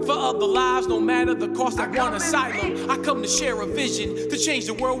fighting for other lives, no matter the cost. I want asylum. I come to share a vision to change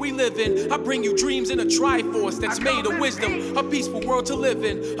the world we live in. I bring you dreams in a triforce that's made of wisdom, a peaceful world to live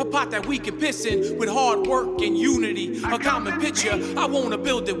in, a pot that we can piss in with hard work and unity. A common picture, I wanna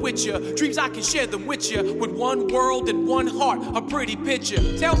build it with you. Dreams I can share them with you, with one world and one heart. A pretty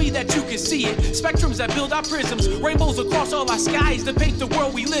picture. Tell me that you can see it. Spectrums that build our prisms, rainbows across all our skies to paint the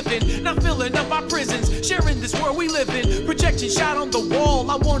world we live in. Not filling up our prisons, sharing this world we live in. Projection shot on the wall,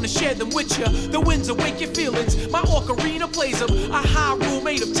 I wanna share them with you. The winds awake your feelings, my ocarina plays them. A high rule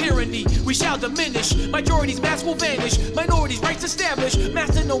made of tyranny, we shall diminish. Majorities mass will vanish, minorities rights established.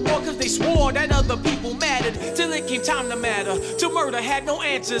 Master no more cause they swore that other people mattered. Till it came time to matter, to murder had no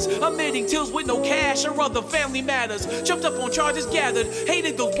answers. Omitting tills with no cash or other family matters. Jumped up on charges gathered,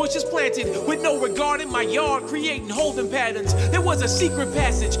 hated those bushes planted. With no regard in my yard, creating holding patterns. There was a secret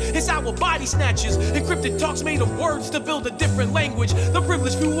passage, it's our body snatchers. Encrypted talks made of words to build a different language. The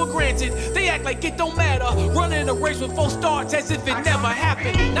privileged few were granted, they act like it don't matter. Running a race with false starts as if it never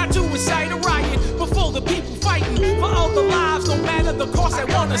happened. Not to incite a riot before the people fighting for other lives, no matter the cost. I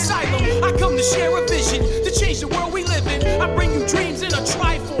want asylum. I come to share a vision to change the world we live in. I bring you dreams in a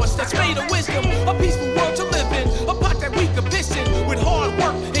triforce that's made of wisdom, a peaceful world to live in, a pot that we can piss in with hard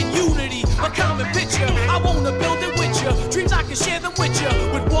work and unity. A common picture, I wanna build it with you. Dreams I can share them with you,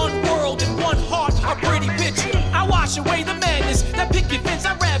 with one world and one heart. A pretty picture. I wash away the madness that picket fence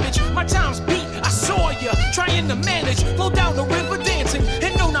I ravage. My time's beat, I saw you trying to manage. Flow down the river dancing,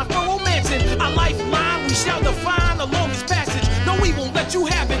 and no, not for romancing. Our lifeline we shall define the longest passage. No, we won't let you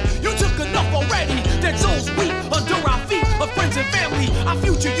have it. You took enough already. Dead souls weep under our feet of friends and family. Our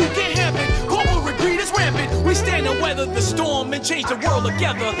future you can't have it. Corporate greed is rampant. We stand and weather the storm and change the world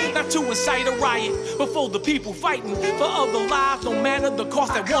together. Not to incite a riot before the people fighting for other lives, no matter the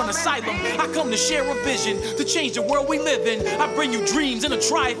cost. That want asylum. I come to share a vision to change the world we live in. I bring you dreams in a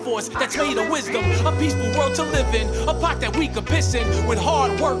triforce that's made of wisdom, a peaceful world to live in, a pot that we can piss in with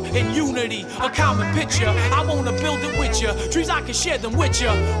hard work and unity. A common picture, I wanna build it with you. Dreams I can share them with you.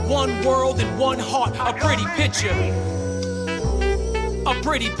 One world and one heart. A pretty picture. A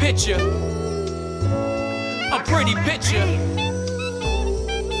pretty picture. A pretty picture.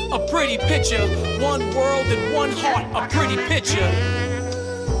 A pretty picture. One world and one heart. A pretty picture.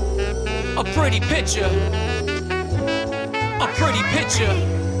 A pretty picture. A pretty picture.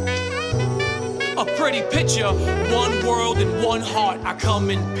 A pretty picture. One world and one heart. I come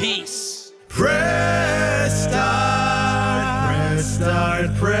in peace. Press start, press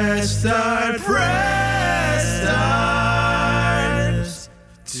start, press start, press start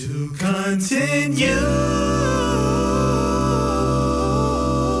to continue.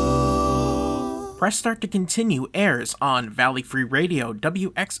 Press Start to Continue airs on Valley Free Radio,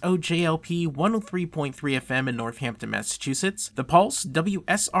 WXOJLP 103.3 FM in Northampton, Massachusetts, The Pulse,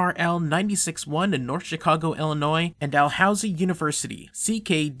 WSRL 96.1 in North Chicago, Illinois, and Dalhousie University,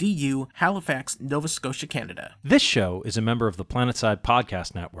 CKDU, Halifax, Nova Scotia, Canada. This show is a member of the Planetside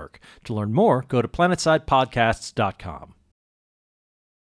Podcast Network. To learn more, go to planetsidepodcasts.com.